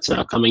skincare that's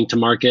now coming to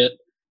market?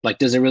 Like,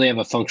 does it really have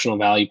a functional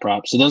value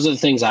prop? So those are the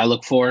things I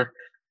look for.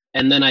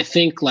 And then I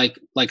think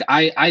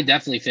I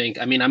definitely think,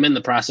 I'm in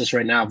the process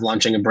right now of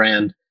launching a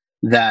brand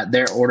that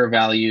their order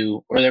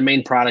value or their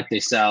main product they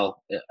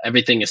sell,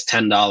 everything is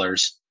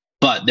 $10,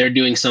 but they're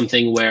doing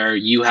something where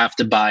you have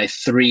to buy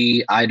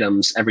 3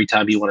 items every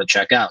time you want to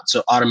check out.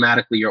 So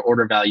automatically your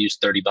order value is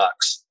 $30.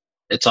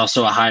 It's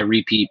also a high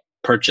repeat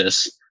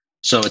purchase.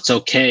 So it's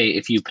okay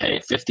if you pay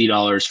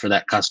 $50 for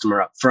that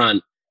customer up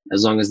front.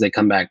 As long as they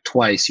come back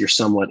twice, you're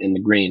somewhat in the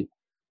green.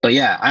 But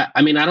yeah,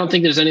 I don't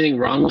think there's anything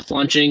wrong with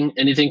launching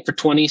anything for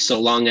 20, so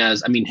long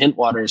as, Hint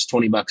Water is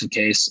 $20 a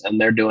case and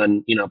they're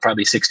doing,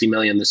 probably 60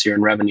 million this year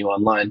in revenue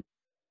online.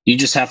 You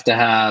just have to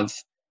have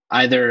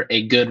either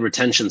a good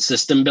retention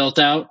system built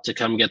out to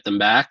come get them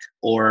back,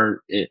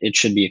 or it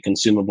should be a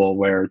consumable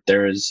where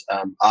there is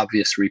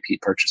obvious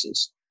repeat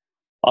purchases.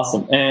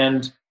 Awesome.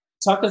 And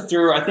talk us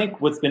through, I think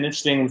what's been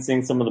interesting in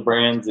seeing some of the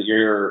brands that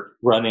you're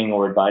running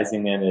or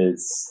advising in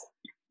is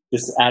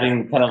just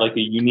adding kind of like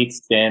a unique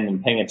spin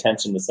and paying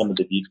attention to some of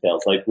the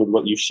details, like with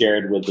what you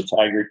shared with the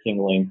Tiger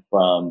King link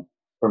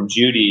from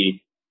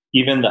Judy.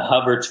 Even the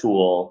hover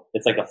tool,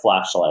 it's like a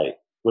flashlight,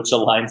 which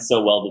aligns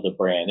so well to the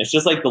brand. It's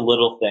just like the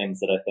little things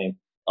that I think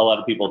a lot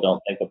of people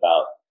don't think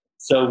about.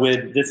 So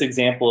with this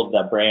example of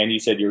that brand, you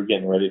said you were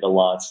getting ready to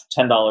launch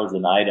 $10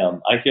 an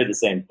item. I hear the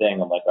same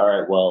thing. I'm like, all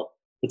right, well,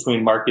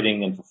 between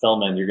marketing and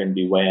fulfillment, you're going to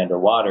be way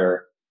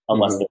underwater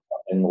unless there's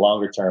something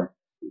longer term.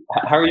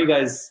 How are you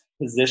guys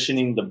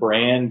positioning the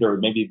brand or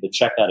maybe the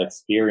checkout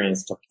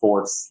experience to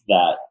force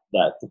that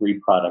 3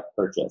 product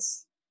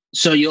purchase?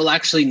 So you'll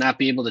actually not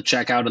be able to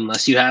check out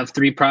unless you have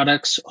 3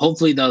 products.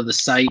 Hopefully though, the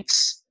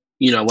sites,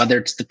 whether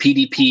it's the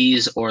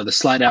PDPs or the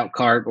slide out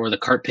cart or the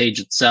cart page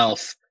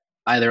itself,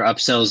 either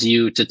upsells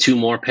you to 2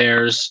 more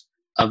pairs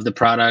of the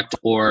product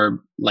or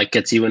like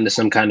gets you into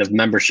some kind of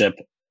membership.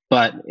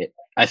 But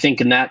I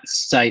think in that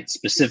site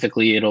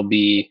specifically, it'll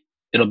be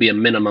a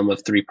minimum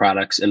of 3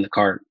 products in the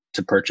cart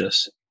to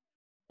purchase.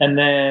 And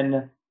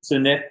then, so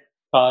Nick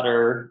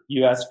Cotter,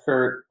 you asked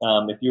Kurt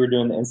if you were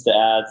doing the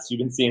Insta ads. You've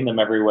been seeing them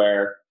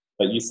everywhere,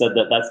 but you said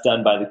that that's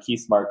done by the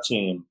KeySmart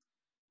team.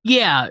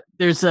 Yeah,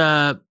 there's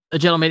a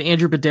gentleman,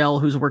 Andrew Bedell,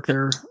 who's worked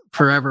there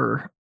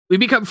forever. We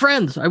become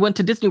friends. I went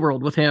to Disney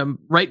World with him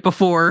right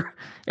before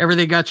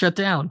everything got shut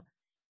down.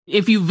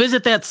 If you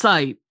visit that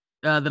site,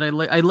 that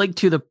I linked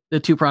to the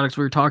 2 products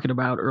we were talking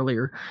about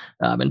earlier,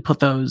 and put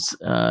those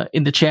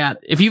in the chat.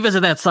 If you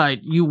visit that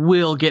site, you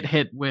will get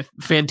hit with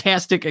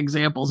fantastic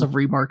examples of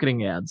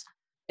remarketing ads.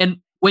 And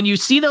when you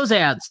see those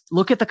ads,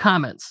 look at the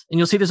comments and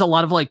you'll see there's a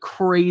lot of like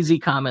crazy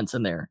comments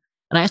in there.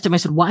 And I asked him, I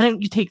said, why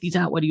don't you take these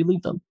out? Why do you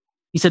leave them?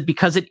 He said,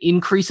 because it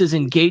increases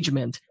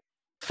engagement.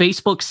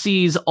 Facebook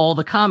sees all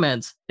the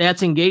comments.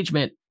 That's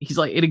engagement. He's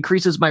like, it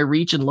increases my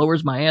reach and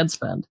lowers my ad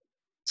spend.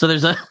 So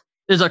there's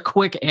a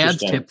quick ad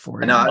tip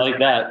for you. I like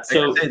that.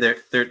 So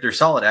they're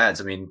solid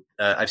ads. I mean,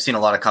 I've seen a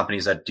lot of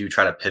companies that do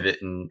try to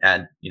pivot and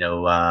add,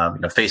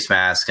 face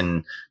mask,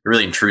 and they're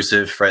really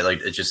intrusive, right? Like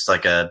it's just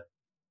like a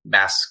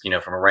mask,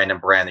 from a random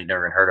brand that you've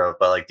never even heard of.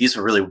 But like these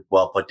are really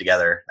well put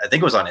together. I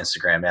think it was on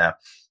Instagram, yeah.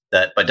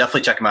 But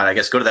definitely check them out. I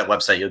guess go to that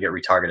website, you'll get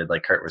retargeted,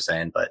 like Kurt was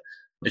saying. But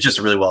it's just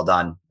really well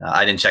done.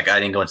 I didn't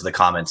go into the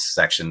comments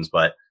sections,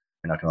 but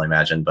you're not going to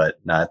imagine. But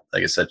not,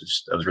 like I said,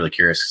 I was really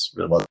curious.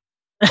 Really well.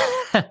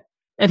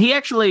 And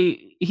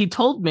he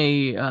told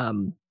me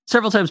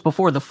several times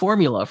before the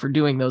formula for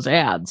doing those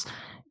ads.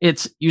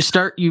 It's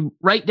you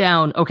write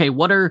down, okay,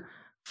 what are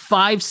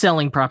 5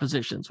 selling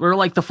propositions? What are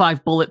like the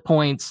 5 bullet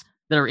points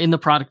that are in the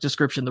product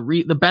description,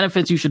 the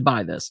benefits you should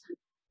buy this.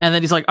 And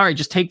then he's like, all right,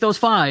 just take those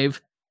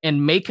 5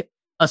 and make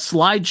a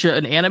slideshow,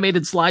 an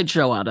animated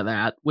slideshow out of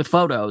that with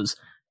photos,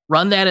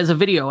 run that as a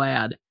video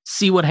ad,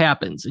 see what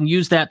happens, and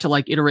use that to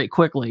like iterate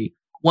quickly.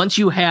 Once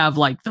you have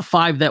like the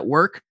 5 that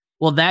work,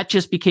 well, that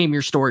just became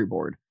your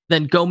storyboard.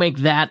 Then go make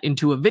that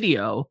into a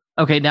video.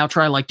 Okay, now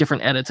try like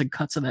different edits and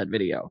cuts of that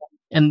video.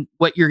 And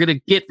what you're going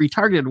to get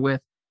retargeted with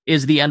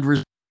is the end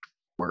result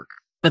work.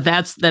 But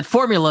that's that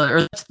formula,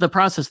 or that's the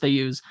process they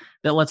use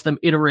that lets them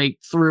iterate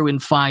through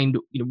and find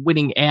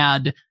winning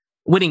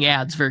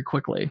ads very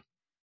quickly.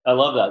 I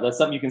love that. That's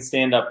something you can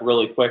stand up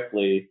really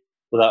quickly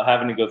without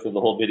having to go through the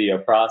whole video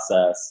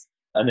process.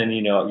 And then,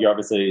 you're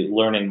obviously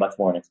learning much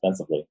more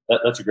inexpensively.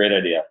 That's a great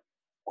idea.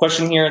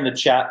 Question here in the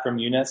chat from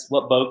Eunice.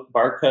 What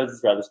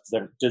barcodes, rather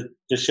specific, does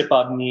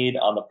ShipOff need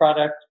on the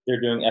product? They're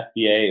doing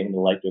FBA and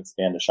would like to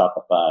expand to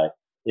Shopify.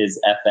 Is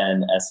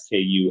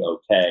FNSKU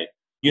okay?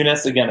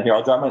 Eunice, again, here,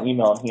 I'll drop my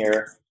email in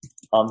here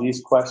on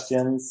these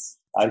questions.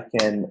 I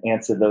can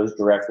answer those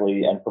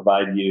directly and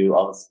provide you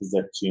all the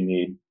specifics you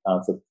need.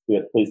 So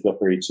please feel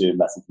free to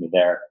message me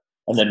there.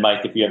 And then,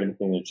 Mike, if you have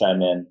anything to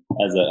chime in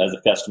as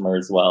a customer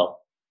as well,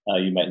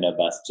 you might know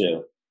best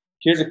too.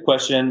 Here's a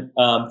question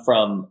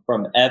from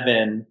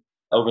Evan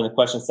over in the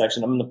question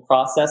section. I'm in the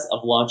process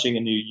of launching a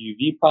new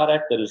UV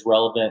product that is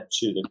relevant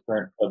to the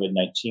current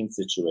COVID-19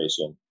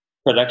 situation.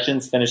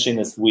 Production's finishing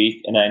this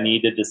week, and I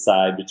need to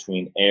decide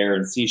between air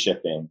and sea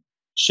shipping.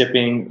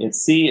 Shipping in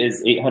sea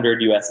is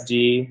 800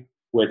 USD,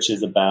 which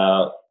is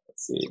about,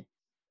 I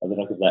don't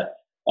know if that.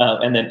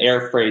 And then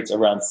air freight's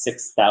around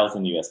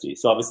 6,000 USD.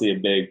 So obviously a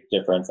big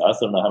difference. I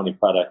also don't know how many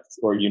products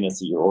or units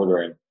that you're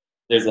ordering.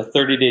 There's a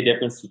 30-day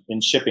difference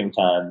in shipping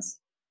times.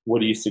 What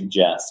do you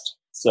suggest?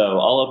 So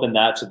I'll open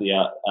that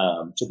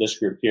to this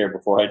group here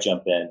before I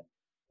jump in.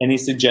 Any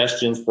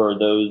suggestions for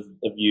those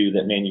of you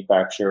that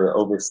manufacture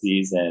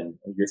overseas, and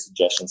your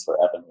suggestions for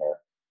Evan here?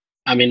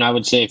 I mean, I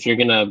would say if you're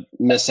going to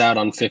miss out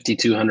on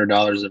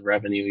 $5,200 of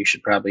revenue, you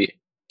should probably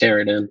tear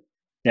it in.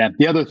 Yeah.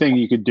 The other thing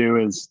you could do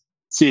is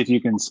see if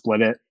you can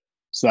split it.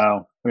 So,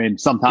 I mean,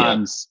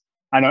 sometimes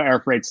I know air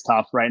freight's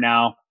tough right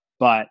now,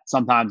 but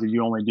sometimes if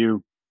you only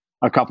do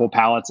a couple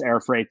pallets air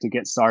freight to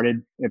get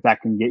started, if that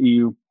can get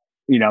you,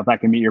 if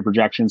that can meet your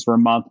projections for a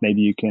month,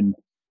 maybe you can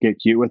get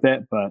cute with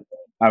it. But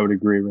I would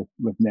agree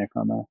with Nick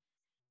on that.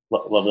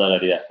 Love that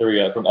idea. Here we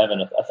go. From Evan,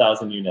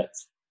 1,000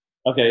 units.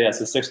 Okay, yeah,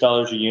 so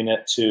 $6 a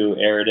unit to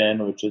air it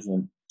in, which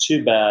isn't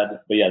too bad.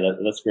 But yeah,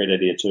 that's a great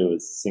idea too,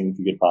 is seeing if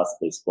you could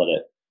possibly split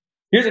it.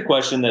 Here's a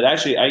question that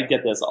actually, I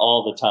get this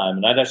all the time,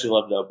 and I'd actually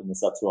love to open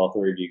this up to all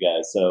 3 of you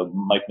guys. So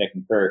Mike, Nick,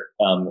 and Kurt,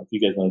 if you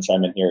guys want to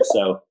chime in here.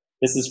 So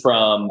this is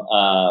from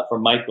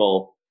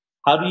Michael.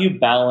 How do you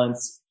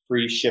balance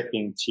free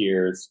shipping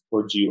tiers,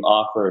 or do you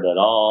offer it at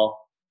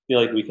all? I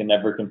feel like we can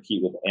never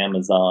compete with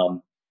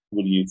Amazon.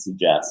 What do you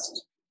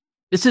suggest?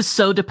 This is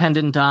so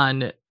dependent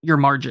on your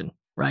margin,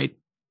 right?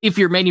 If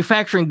you're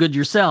manufacturing goods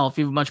yourself,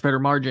 you have a much better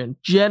margin.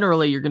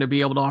 Generally, you're going to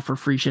be able to offer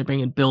free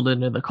shipping and build it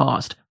into the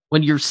cost.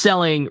 When you're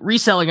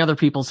reselling other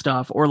people's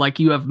stuff, or like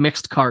you have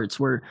mixed carts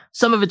where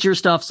some of it's your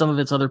stuff, some of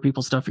it's other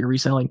people's stuff you're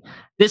reselling,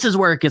 this is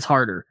where it gets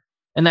harder.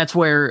 And that's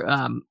where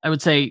I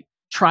would say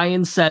try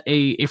and set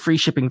a free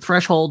shipping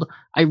threshold.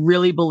 I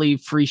really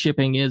believe free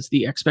shipping is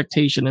the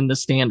expectation and the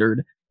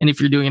standard. And if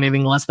you're doing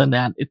anything less than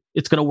that,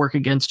 it's going to work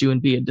against you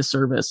and be a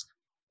disservice.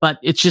 But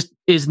it just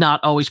is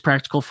not always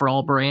practical for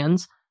all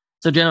brands.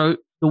 So generally,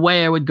 the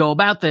way I would go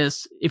about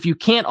this, if you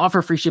can't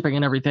offer free shipping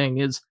and everything,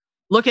 is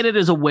look at it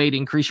as a way to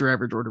increase your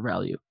average order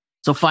value.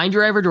 So find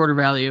your average order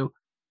value,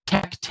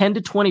 tack 10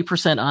 to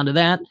 20% onto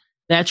that.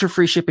 That's your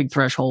free shipping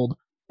threshold.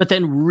 But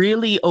then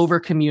really over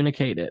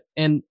communicate it.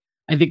 And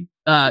I think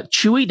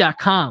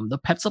Chewy.com, the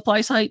pet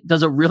supply site,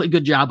 does a really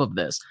good job of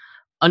this.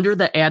 Under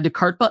the add to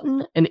cart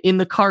button and in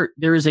the cart,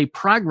 there is a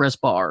progress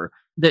bar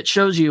that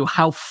shows you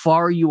how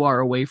far you are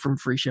away from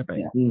free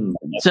shipping.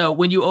 So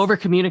when you over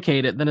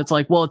communicate it, then it's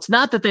like, well, it's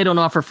not that they don't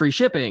offer free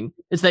shipping.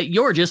 It's that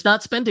you're just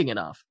not spending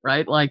enough,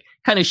 right? Like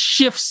kind of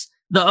shifts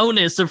the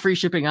onus of free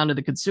shipping onto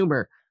the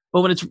consumer.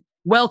 But when it's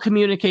well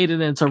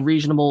communicated and it's a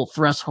reasonable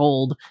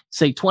threshold,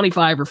 say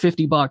 25 or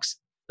 $50,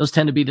 those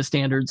tend to be the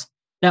standards.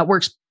 That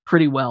works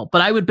pretty well.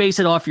 But I would base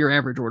it off your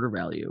average order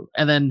value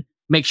and then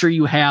make sure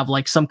you have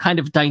like some kind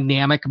of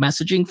dynamic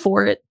messaging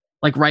for it,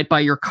 like right by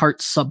your cart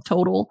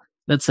subtotal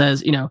that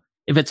says,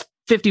 if it's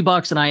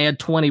 $50 and I add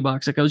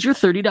 $20, it goes, you're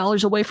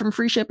 $30 away from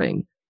free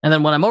shipping. And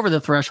then when I'm over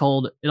the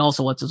threshold, it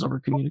also lets us over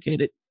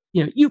communicate it.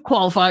 You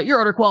qualify, your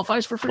order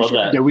qualifies for free shipping.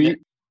 Yeah,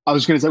 I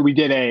was going to say we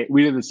did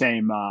the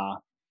same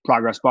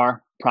progress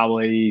bar.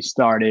 Probably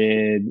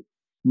started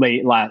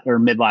mid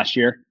last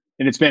year,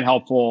 and it's been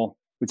helpful.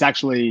 It's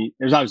actually,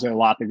 there's obviously a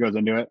lot that goes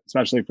into it,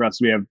 especially for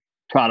us. We have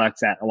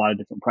products at a lot of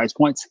different price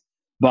points,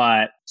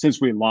 but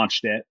since we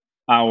launched it,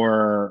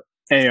 our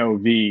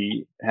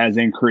AOV has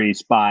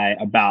increased by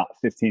about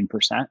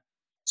 15%.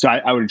 So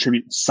I would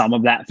attribute some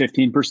of that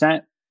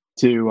 15%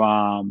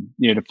 to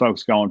to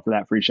folks going for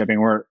that free shipping.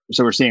 We're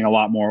seeing a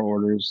lot more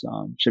orders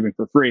shipping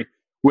for free,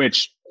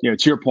 which to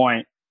your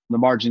point, the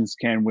margins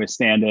can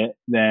withstand it.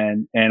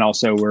 And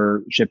also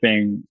we're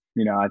shipping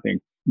I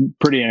think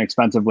pretty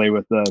inexpensively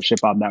with the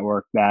ShipHop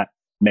network. That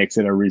makes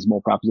it a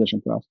reasonable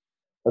proposition for us.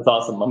 That's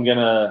awesome. I'm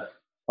gonna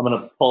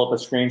pull up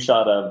a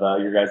screenshot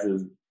of your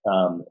guys'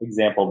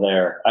 example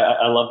there.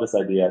 I love this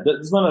idea. This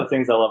is one of the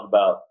things I love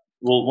about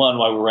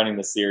why we're running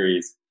this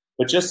series,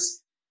 but just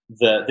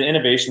the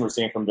innovation we're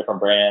seeing from different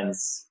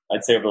brands.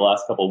 I'd say over the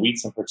last couple of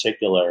weeks in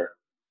particular,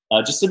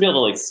 just to be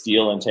able to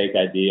steal and take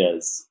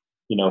ideas,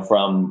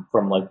 from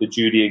like the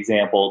Judy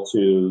example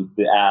to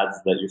the ads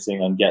that you're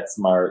seeing on Get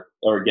Smart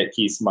or Get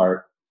Key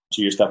Smart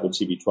to your stuff with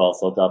TB12.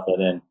 So I'll drop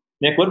that in.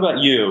 Nick, what about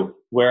you?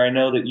 Where I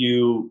know that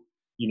you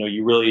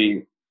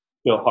really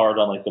go hard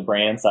on like the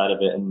brand side of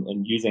it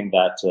and using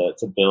that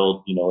to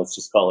build, let's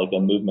just call it like a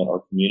movement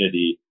or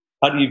community.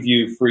 How do you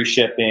view free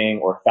shipping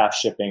or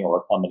fast shipping or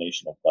a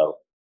combination of both?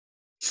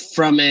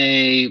 From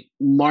a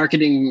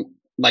marketing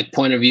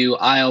point of view,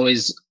 I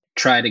always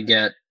try to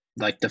get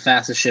the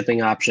fastest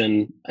shipping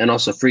option and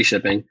also free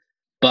shipping.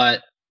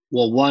 But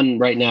one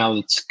right now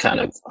it's kind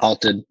of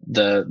halted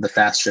the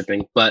fast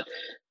shipping. But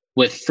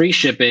with free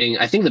shipping,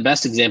 I think the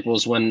best example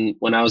is when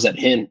I was at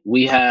Hint,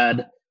 we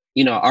had,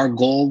 our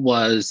goal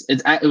was,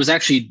 it was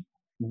actually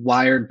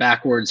wired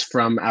backwards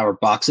from our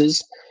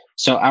boxes.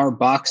 So our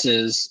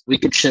boxes, we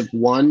could ship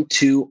 1,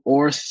 2,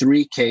 or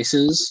 3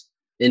 cases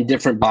in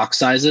different box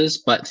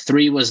sizes, but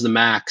 3 was the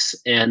max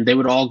and they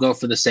would all go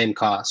for the same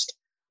cost.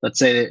 Let's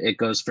say it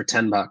goes for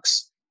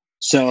 $10.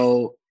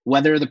 So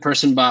whether the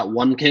person bought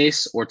 1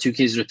 case or 2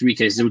 cases or 3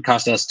 cases, it would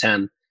cost us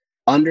 10.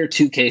 Under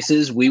 2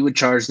 cases, we would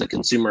charge the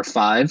consumer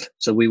 5.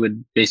 So we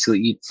would basically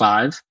eat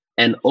 5.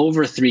 And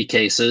over 3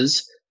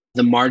 cases,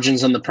 the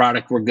margins on the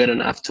product were good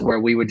enough to where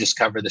we would just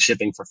cover the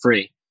shipping for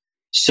free.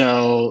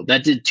 So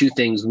that did 2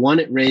 things. One,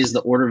 it raised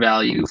the order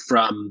value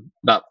from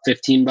about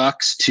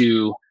 $15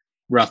 to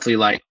roughly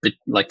like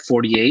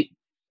 48,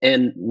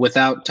 and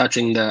without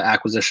touching the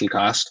acquisition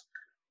cost.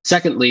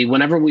 Secondly,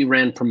 whenever we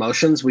ran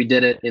promotions, we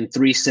did it in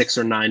 3, 6,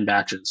 or 9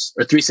 batches,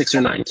 or 3, 6,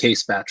 or 9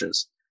 case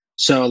batches.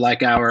 So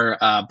like our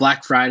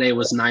Black Friday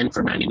was 9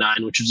 for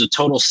 $99, which was a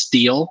total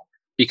steal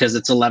because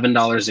it's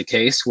 $11 a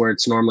case where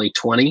it's normally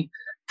 $20.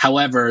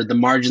 However, the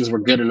margins were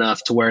good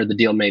enough to where the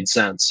deal made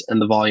sense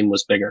and the volume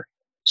was bigger.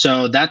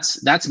 So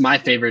that's my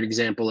favorite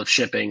example of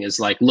shipping,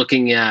 is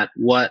looking at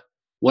what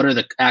are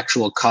the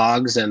actual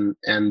COGS and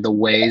the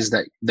ways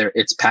that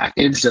it's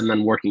packaged, and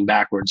then working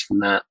backwards from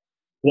that.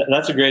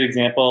 That's a great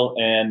example.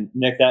 And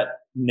Nick, that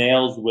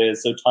nails with,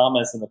 so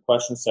Thomas in the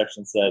question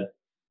section said,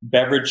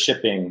 beverage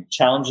shipping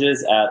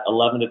challenges at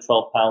 11 to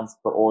 12 pounds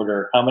per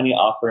order. How many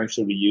offerings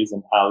should we use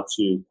and how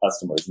to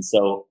customers? And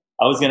so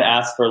I was going to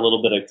ask for a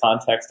little bit of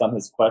context on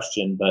his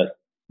question, but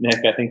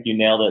Nick, I think you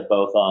nailed it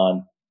both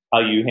on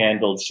how you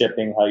handled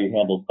shipping, how you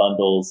handled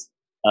bundles,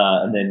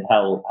 and then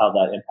how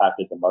that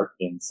impacted the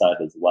marketing side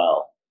as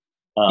well.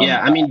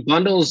 Yeah, I mean,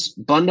 bundles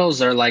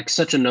are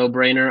such a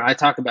no-brainer. I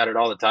talk about it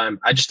all the time.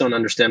 I just don't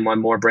understand why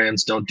more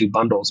brands don't do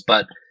bundles.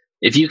 But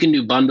if you can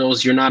do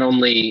bundles, you're not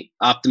only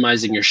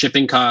optimizing your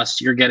shipping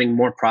costs, you're getting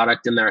more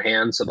product in their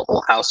hands so the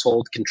whole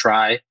household can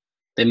try.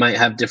 They might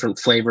have different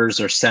flavors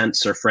or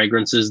scents or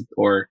fragrances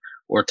or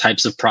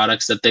types of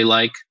products that they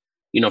like.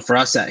 For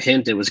us at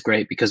Hint, it was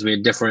great because we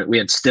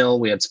had still,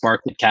 we had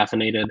sparkling,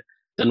 caffeinated,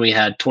 then we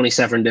had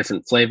 27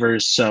 different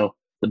flavors. So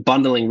the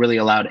bundling really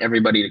allowed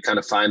everybody to kind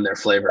of find their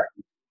flavor.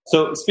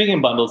 So speaking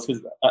of bundles,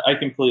 because I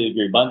completely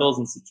agree, bundles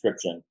and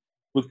subscription,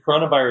 with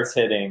coronavirus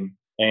hitting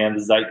and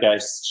the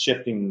zeitgeist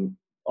shifting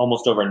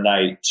almost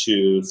overnight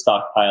to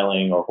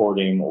stockpiling or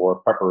hoarding or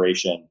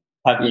preparation,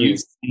 have you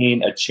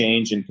seen a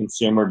change in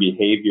consumer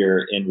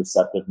behavior in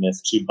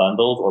receptiveness to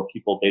bundles, or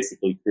people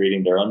basically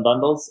creating their own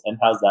bundles? And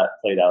how's that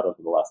played out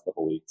over the last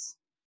couple of weeks?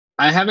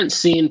 I haven't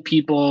seen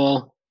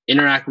people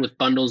interact with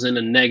bundles in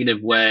a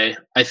negative way.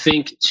 I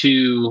think,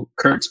 to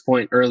Kurt's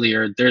point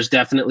earlier, there's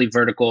definitely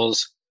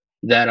verticals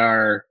that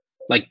are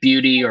like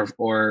beauty or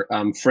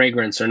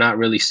fragrance are not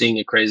really seeing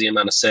a crazy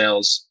amount of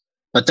sales.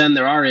 But then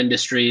there are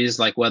industries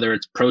like whether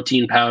it's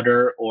protein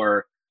powder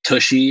or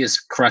Tushy is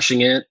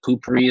crushing it.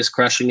 Poopery is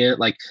crushing it.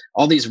 Like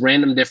all these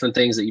random different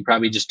things that you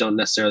probably just don't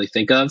necessarily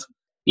think of.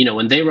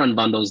 When they run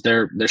bundles,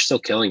 they're still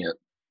killing it.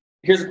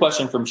 Here's a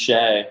question from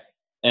Shay,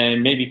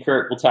 and maybe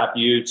Kurt will tap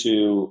you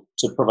to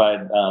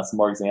provide some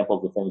more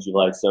examples of things you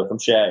like. So from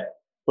Shay,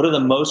 what are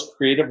the most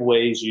creative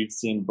ways you've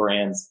seen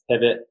brands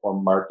pivot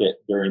or market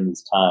during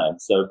these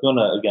times? So if you want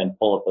to, again,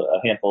 pull up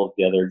a handful of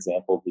the other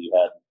examples that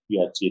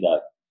you had teed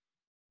up.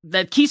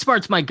 That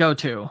KeySmart's my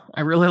go-to.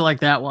 I really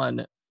like that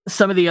one.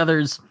 Some of the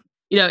others,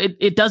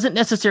 it doesn't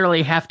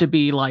necessarily have to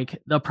be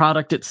like the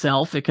product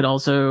itself. It could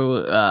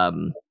also,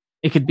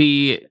 it could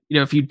be,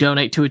 if you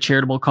donate to a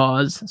charitable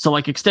cause. So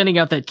like extending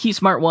out that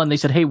KeySmart one, they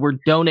said, hey, we're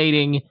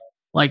donating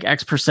like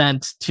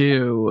X%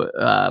 to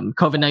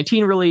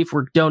COVID-19 relief.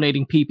 We're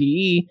donating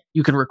PPE.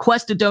 You can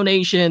request a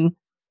donation.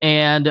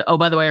 And oh,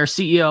 by the way, our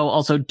CEO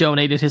also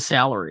donated his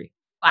salary.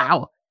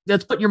 Wow.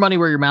 That's put your money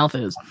where your mouth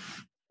is.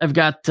 I've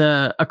got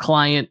a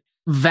client,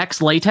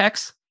 Vex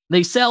Latex.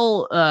 They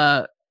sell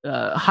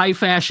high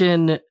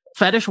fashion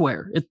fetish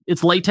wear.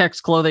 It's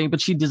latex clothing, but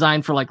she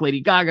designed for like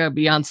Lady Gaga,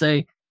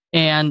 Beyonce.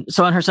 And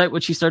so on her site,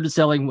 what she started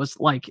selling was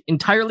like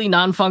entirely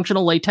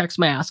non-functional latex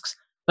masks,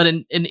 but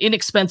an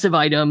inexpensive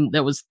item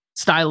that was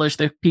stylish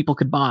that people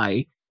could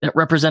buy that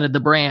represented the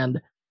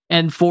brand.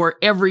 And for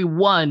every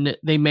one,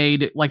 they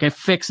made like a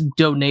fixed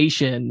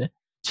donation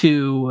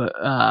to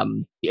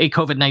a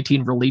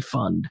COVID-19 relief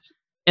fund.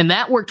 And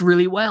that worked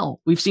really well.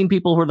 We've seen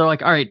people who they're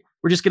like, all right,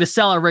 we're just going to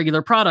sell our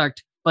regular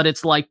product, but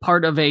it's like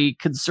part of a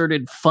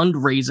concerted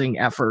fundraising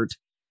effort.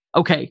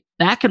 Okay,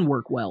 that can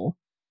work well.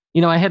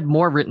 I had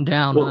more written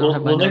down.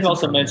 Well, Nick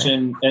also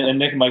mentioned, and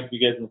Nick might be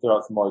getting to throw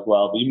out some more as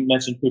well, but you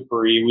mentioned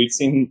Poopery. We've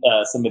seen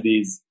some of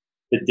these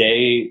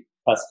bidet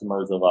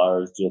customers of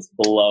ours just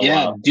blow up.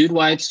 Yeah, Dude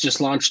Wipes just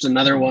launched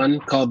another one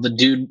called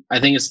I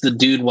think it's the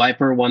Dude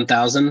Wiper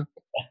 1000.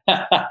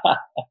 Oh,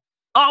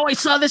 I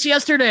saw this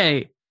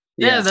yesterday.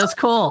 Yeah, that's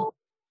cool.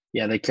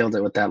 Yeah, they killed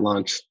it with that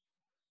launch.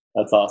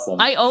 That's awesome.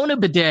 I own a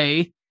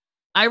bidet.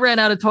 I ran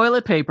out of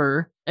toilet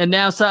paper, and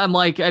now I'm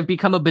like, I've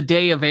become a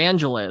bidet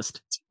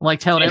evangelist. I'm like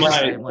telling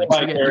everybody, I'm like,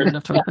 I get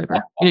enough toilet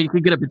paper. You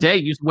could get a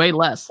bidet, use way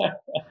less. So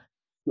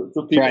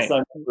people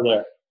sign over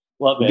there.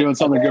 Love it. Doing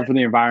something good for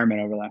the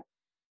environment over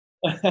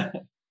there.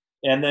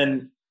 And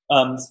then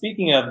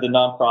speaking of the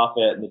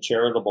nonprofit and the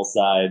charitable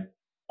side,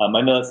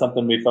 I know that's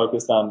something we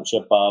focused on at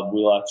ShipBob.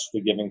 We launched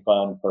the Giving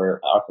Fund for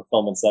our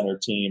fulfillment center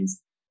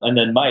teams. And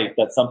then Mike,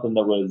 that's something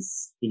that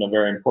was,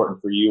 very important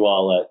for you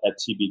all at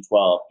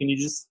TB12. Can you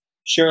just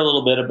share a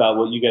little bit about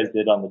what you guys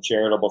did on the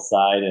charitable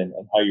side and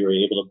how you were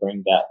able to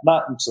bring that,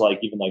 not into like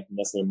even like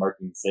necessarily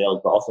marketing and sales,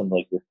 but also into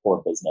like your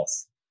core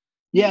business?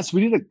 Yes,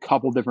 we did a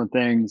couple different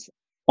things.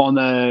 On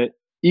the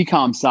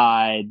e-com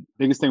side,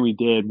 biggest thing we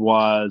did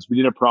was we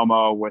did a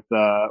promo with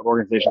an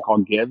organization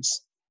called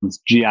Gives. It's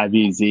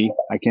GIVZ.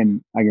 I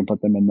can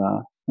put them in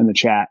the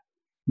chat.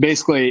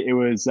 Basically, it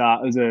was a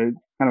kind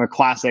of a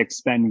classic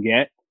spend and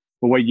get,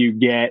 but what you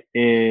get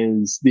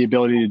is the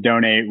ability to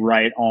donate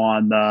right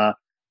on the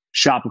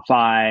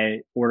Shopify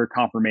order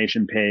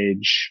confirmation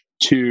page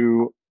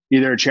to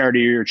either a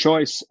charity of your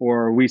choice,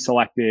 or we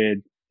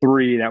selected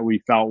 3 that we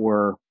felt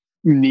were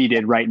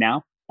needed right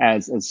now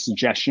as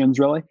suggestions,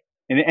 really.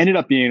 And it ended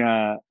up being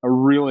a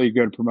really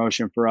good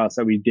promotion for us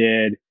that we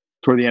did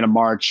toward the end of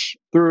March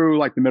through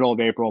like the middle of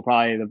April,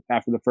 probably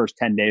after the first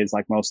 10 days,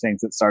 like most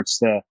things, it starts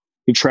to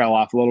trail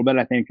off a little bit,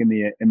 I think, in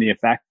the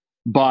effect.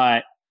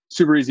 But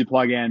super easy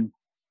plug-in.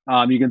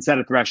 You can set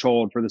a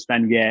threshold for the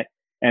spend get,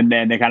 and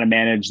then they kind of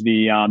manage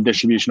the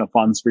distribution of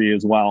funds for you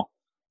as well.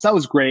 So that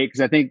was great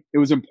because I think it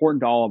was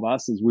important to all of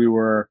us as we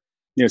were,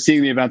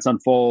 seeing the events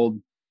unfold.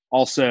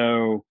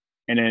 Also,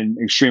 in an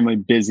extremely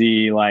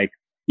busy like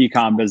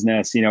e-com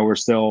business, we're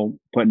still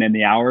putting in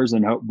the hours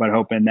but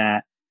hoping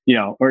that,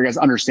 or I guess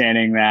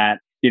understanding that,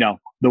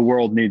 the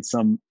world needs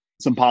some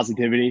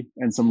positivity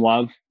and some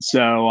love.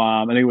 So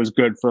I think it was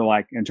good for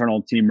like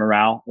internal team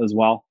morale as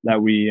well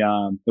that we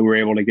were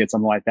able to get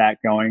something like that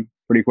going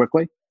pretty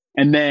quickly.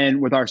 And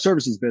then with our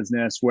services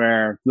business,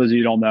 where for those of you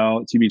who don't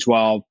know,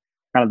 TB12,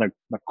 kind of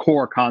the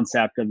core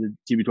concept of the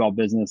TB12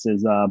 business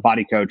is a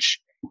body coach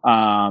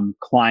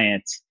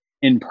client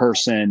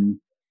in-person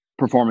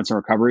performance and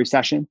recovery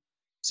session.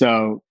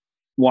 So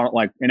one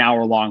like an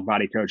hour-long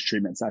body coach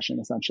treatment session,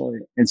 essentially.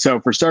 And so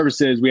for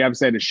services, we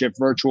obviously had to shift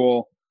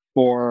virtual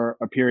for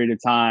a period of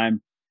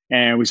time,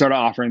 and we started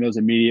offering those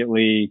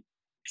immediately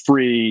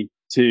free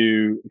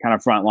to kind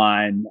of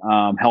frontline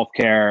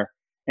healthcare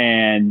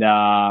and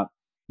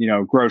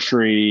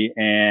grocery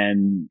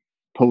and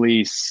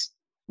police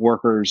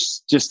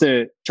workers, just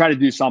to try to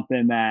do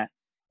something that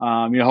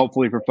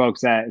hopefully for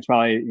folks that it's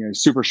probably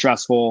super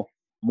stressful,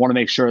 want to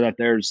make sure that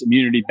there's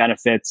immunity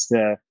benefits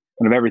to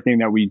kind of everything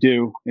that we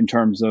do in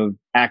terms of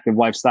active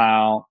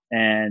lifestyle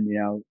and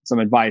some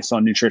advice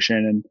on nutrition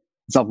and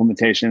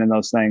supplementation and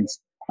those things.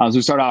 So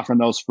we started offering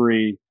those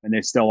free, and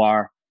they still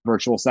are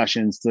virtual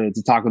sessions to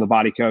talk with a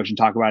body coach and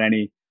talk about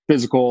any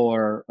physical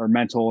or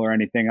mental or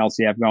anything else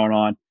you have going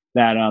on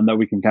that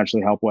we can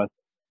potentially help with.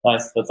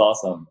 Nice, that's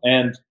awesome.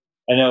 And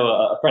I know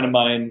a friend of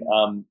mine,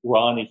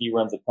 Ronnie, he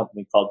runs a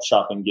company called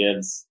Shop and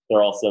Gives.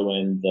 They're also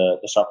in the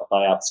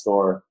Shopify App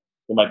Store.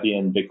 They might be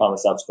in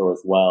BigCommerce App Store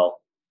as well.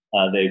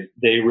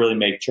 They really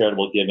make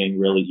charitable giving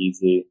really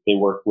easy. They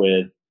work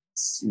with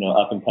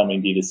up and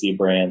coming D2C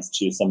brands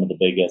to some of the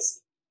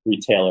biggest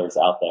retailers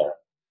out there.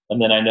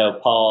 And then I know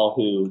Paul,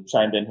 who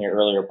chimed in here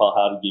earlier, Paul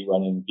Howdegee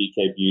running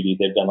BK Beauty.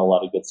 They've done a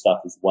lot of good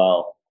stuff as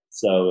well.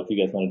 So if you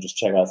guys want to just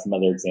check out some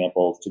other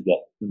examples to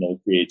get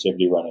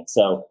creativity running.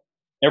 So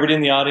everybody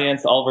in the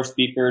audience, all of our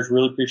speakers,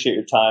 really appreciate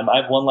your time. I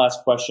have one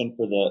last question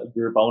for the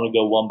group. I want to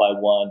go one by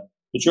one.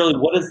 But Shirley,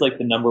 what is like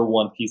the number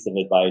one piece of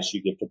advice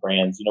you give to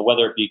brands,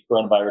 whether it be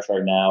coronavirus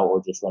right now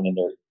or just running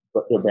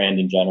their brand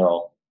in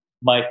general?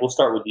 Mike, we'll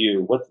start with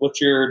you.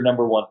 What's your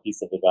number one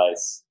piece of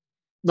advice?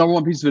 Number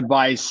one piece of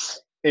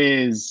advice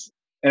is,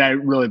 and I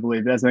really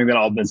believe this, I think that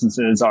all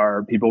businesses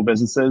are people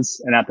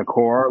businesses. And at the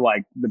core,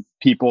 like the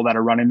people that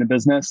are running the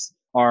business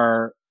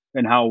are,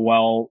 and how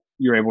well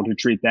you're able to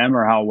treat them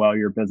or how well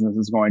your business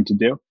is going to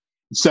do.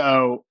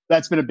 So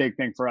that's been a big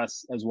thing for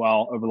us as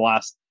well over the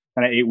last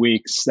kind of 8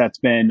 weeks. That's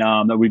been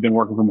that we've been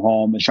working from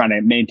home, is trying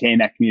to maintain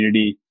that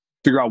community,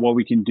 figure out what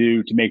we can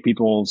do to make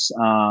people's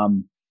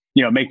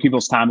make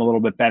people's time a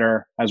little bit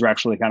better as we're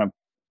actually kind of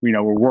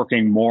we're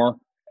working more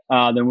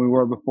than we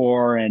were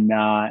before, and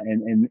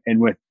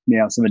with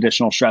some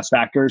additional stress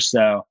factors.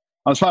 So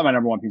that was probably my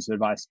number one piece of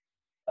advice.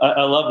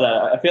 I love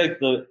that. I feel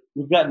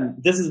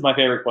like this is my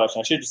favorite question.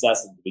 I should have just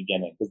asked at the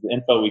beginning, because the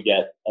info we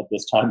get at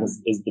this time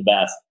is the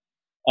best.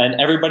 And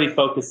everybody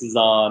focuses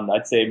on,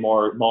 I'd say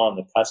more on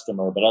the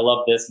customer, but I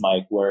love this,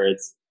 Mike, where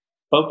it's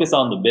focus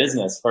on the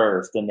business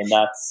first. And then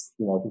that's,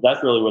 because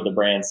that's really where the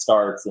brand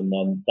starts. And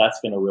then that's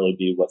going to really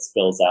be what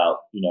spills out,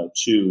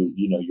 to,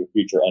 your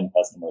future end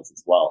customers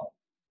as well.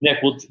 Nick,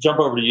 we'll jump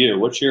over to you.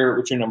 What's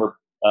your number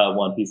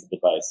one piece of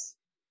advice?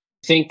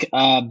 I think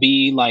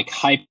be like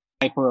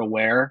hyper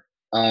aware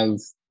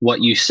of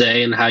what you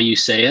say and how you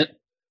say it.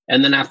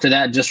 And then after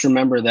that, just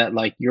remember that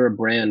like you're a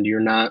brand, you're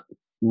not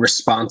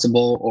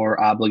responsible or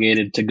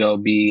obligated to go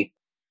be,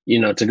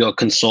 to go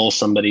console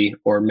somebody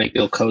or make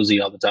feel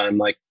cozy all the time.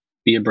 Like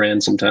be a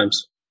brand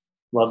sometimes.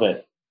 Love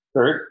it.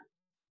 Kurt?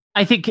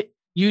 I think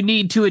you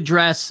need to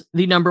address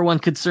the number one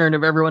concern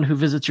of everyone who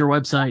visits your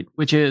website,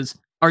 which is,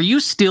 are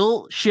you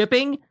still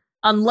shipping?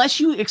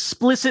 Unless you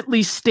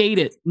explicitly state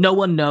it, no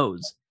one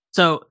knows.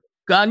 So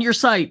on your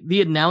site,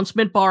 the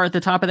announcement bar at the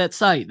top of that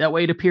site, that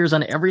way it appears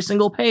on every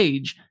single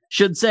page,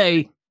 should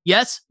say,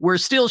 yes, we're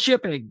still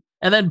shipping.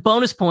 And then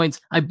bonus points,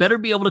 I better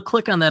be able to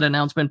click on that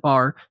announcement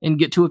bar and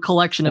get to a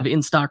collection of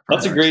in-stock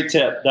products. That's a great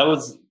tip. That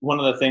was one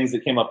of the things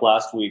that came up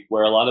last week,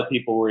 where a lot of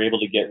people were able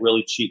to get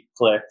really cheap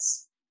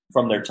clicks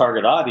from their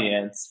target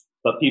audience,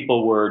 but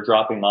people were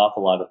dropping off a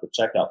lot at the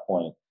checkout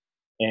point.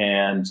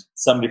 And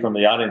somebody from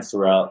the audience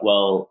threw out,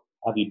 well,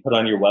 have you put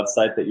on your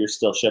website that you're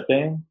still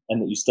shipping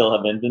and that you still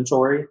have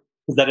inventory?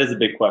 Because that is a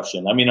big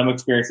question. I mean, I'm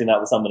experiencing that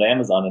with some at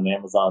Amazon, and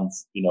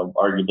Amazon's,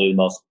 arguably the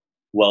most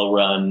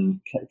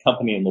well-run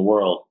company in the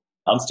world.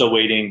 I'm still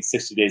waiting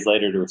 60 days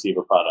later to receive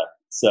a product.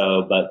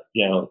 So, but,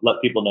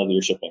 let people know that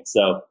you're shipping.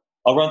 So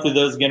I'll run through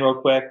those again real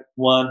quick.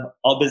 One,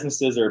 all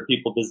businesses are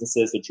people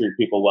businesses that treat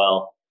people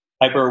well.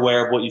 Hyper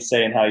aware of what you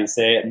say and how you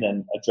say it, and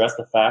then address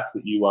the fact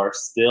that you are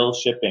still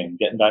shipping,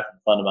 getting back to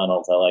the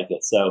fundamentals. I like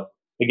it. So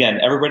again,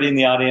 everybody in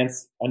the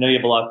audience, I know you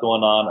have a lot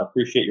going on. I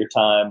appreciate your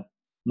time.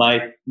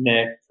 Mike,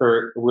 Nick,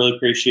 Kurt, really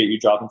appreciate you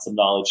dropping some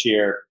knowledge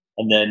here.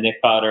 And then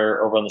Nick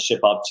Cotter over on the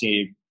ShipOp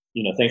team,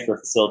 thanks for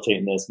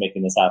facilitating this,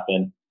 making this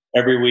happen.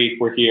 Every week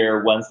we're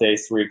here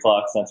Wednesdays,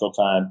 3:00 Central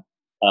Time.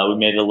 We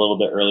made it a little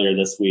bit earlier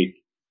this week,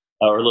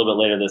 or a little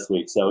bit later this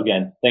week. So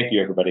again, thank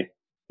you, everybody.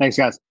 Thanks,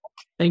 guys.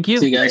 Thank you.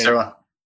 See you guys. Thanks, everyone.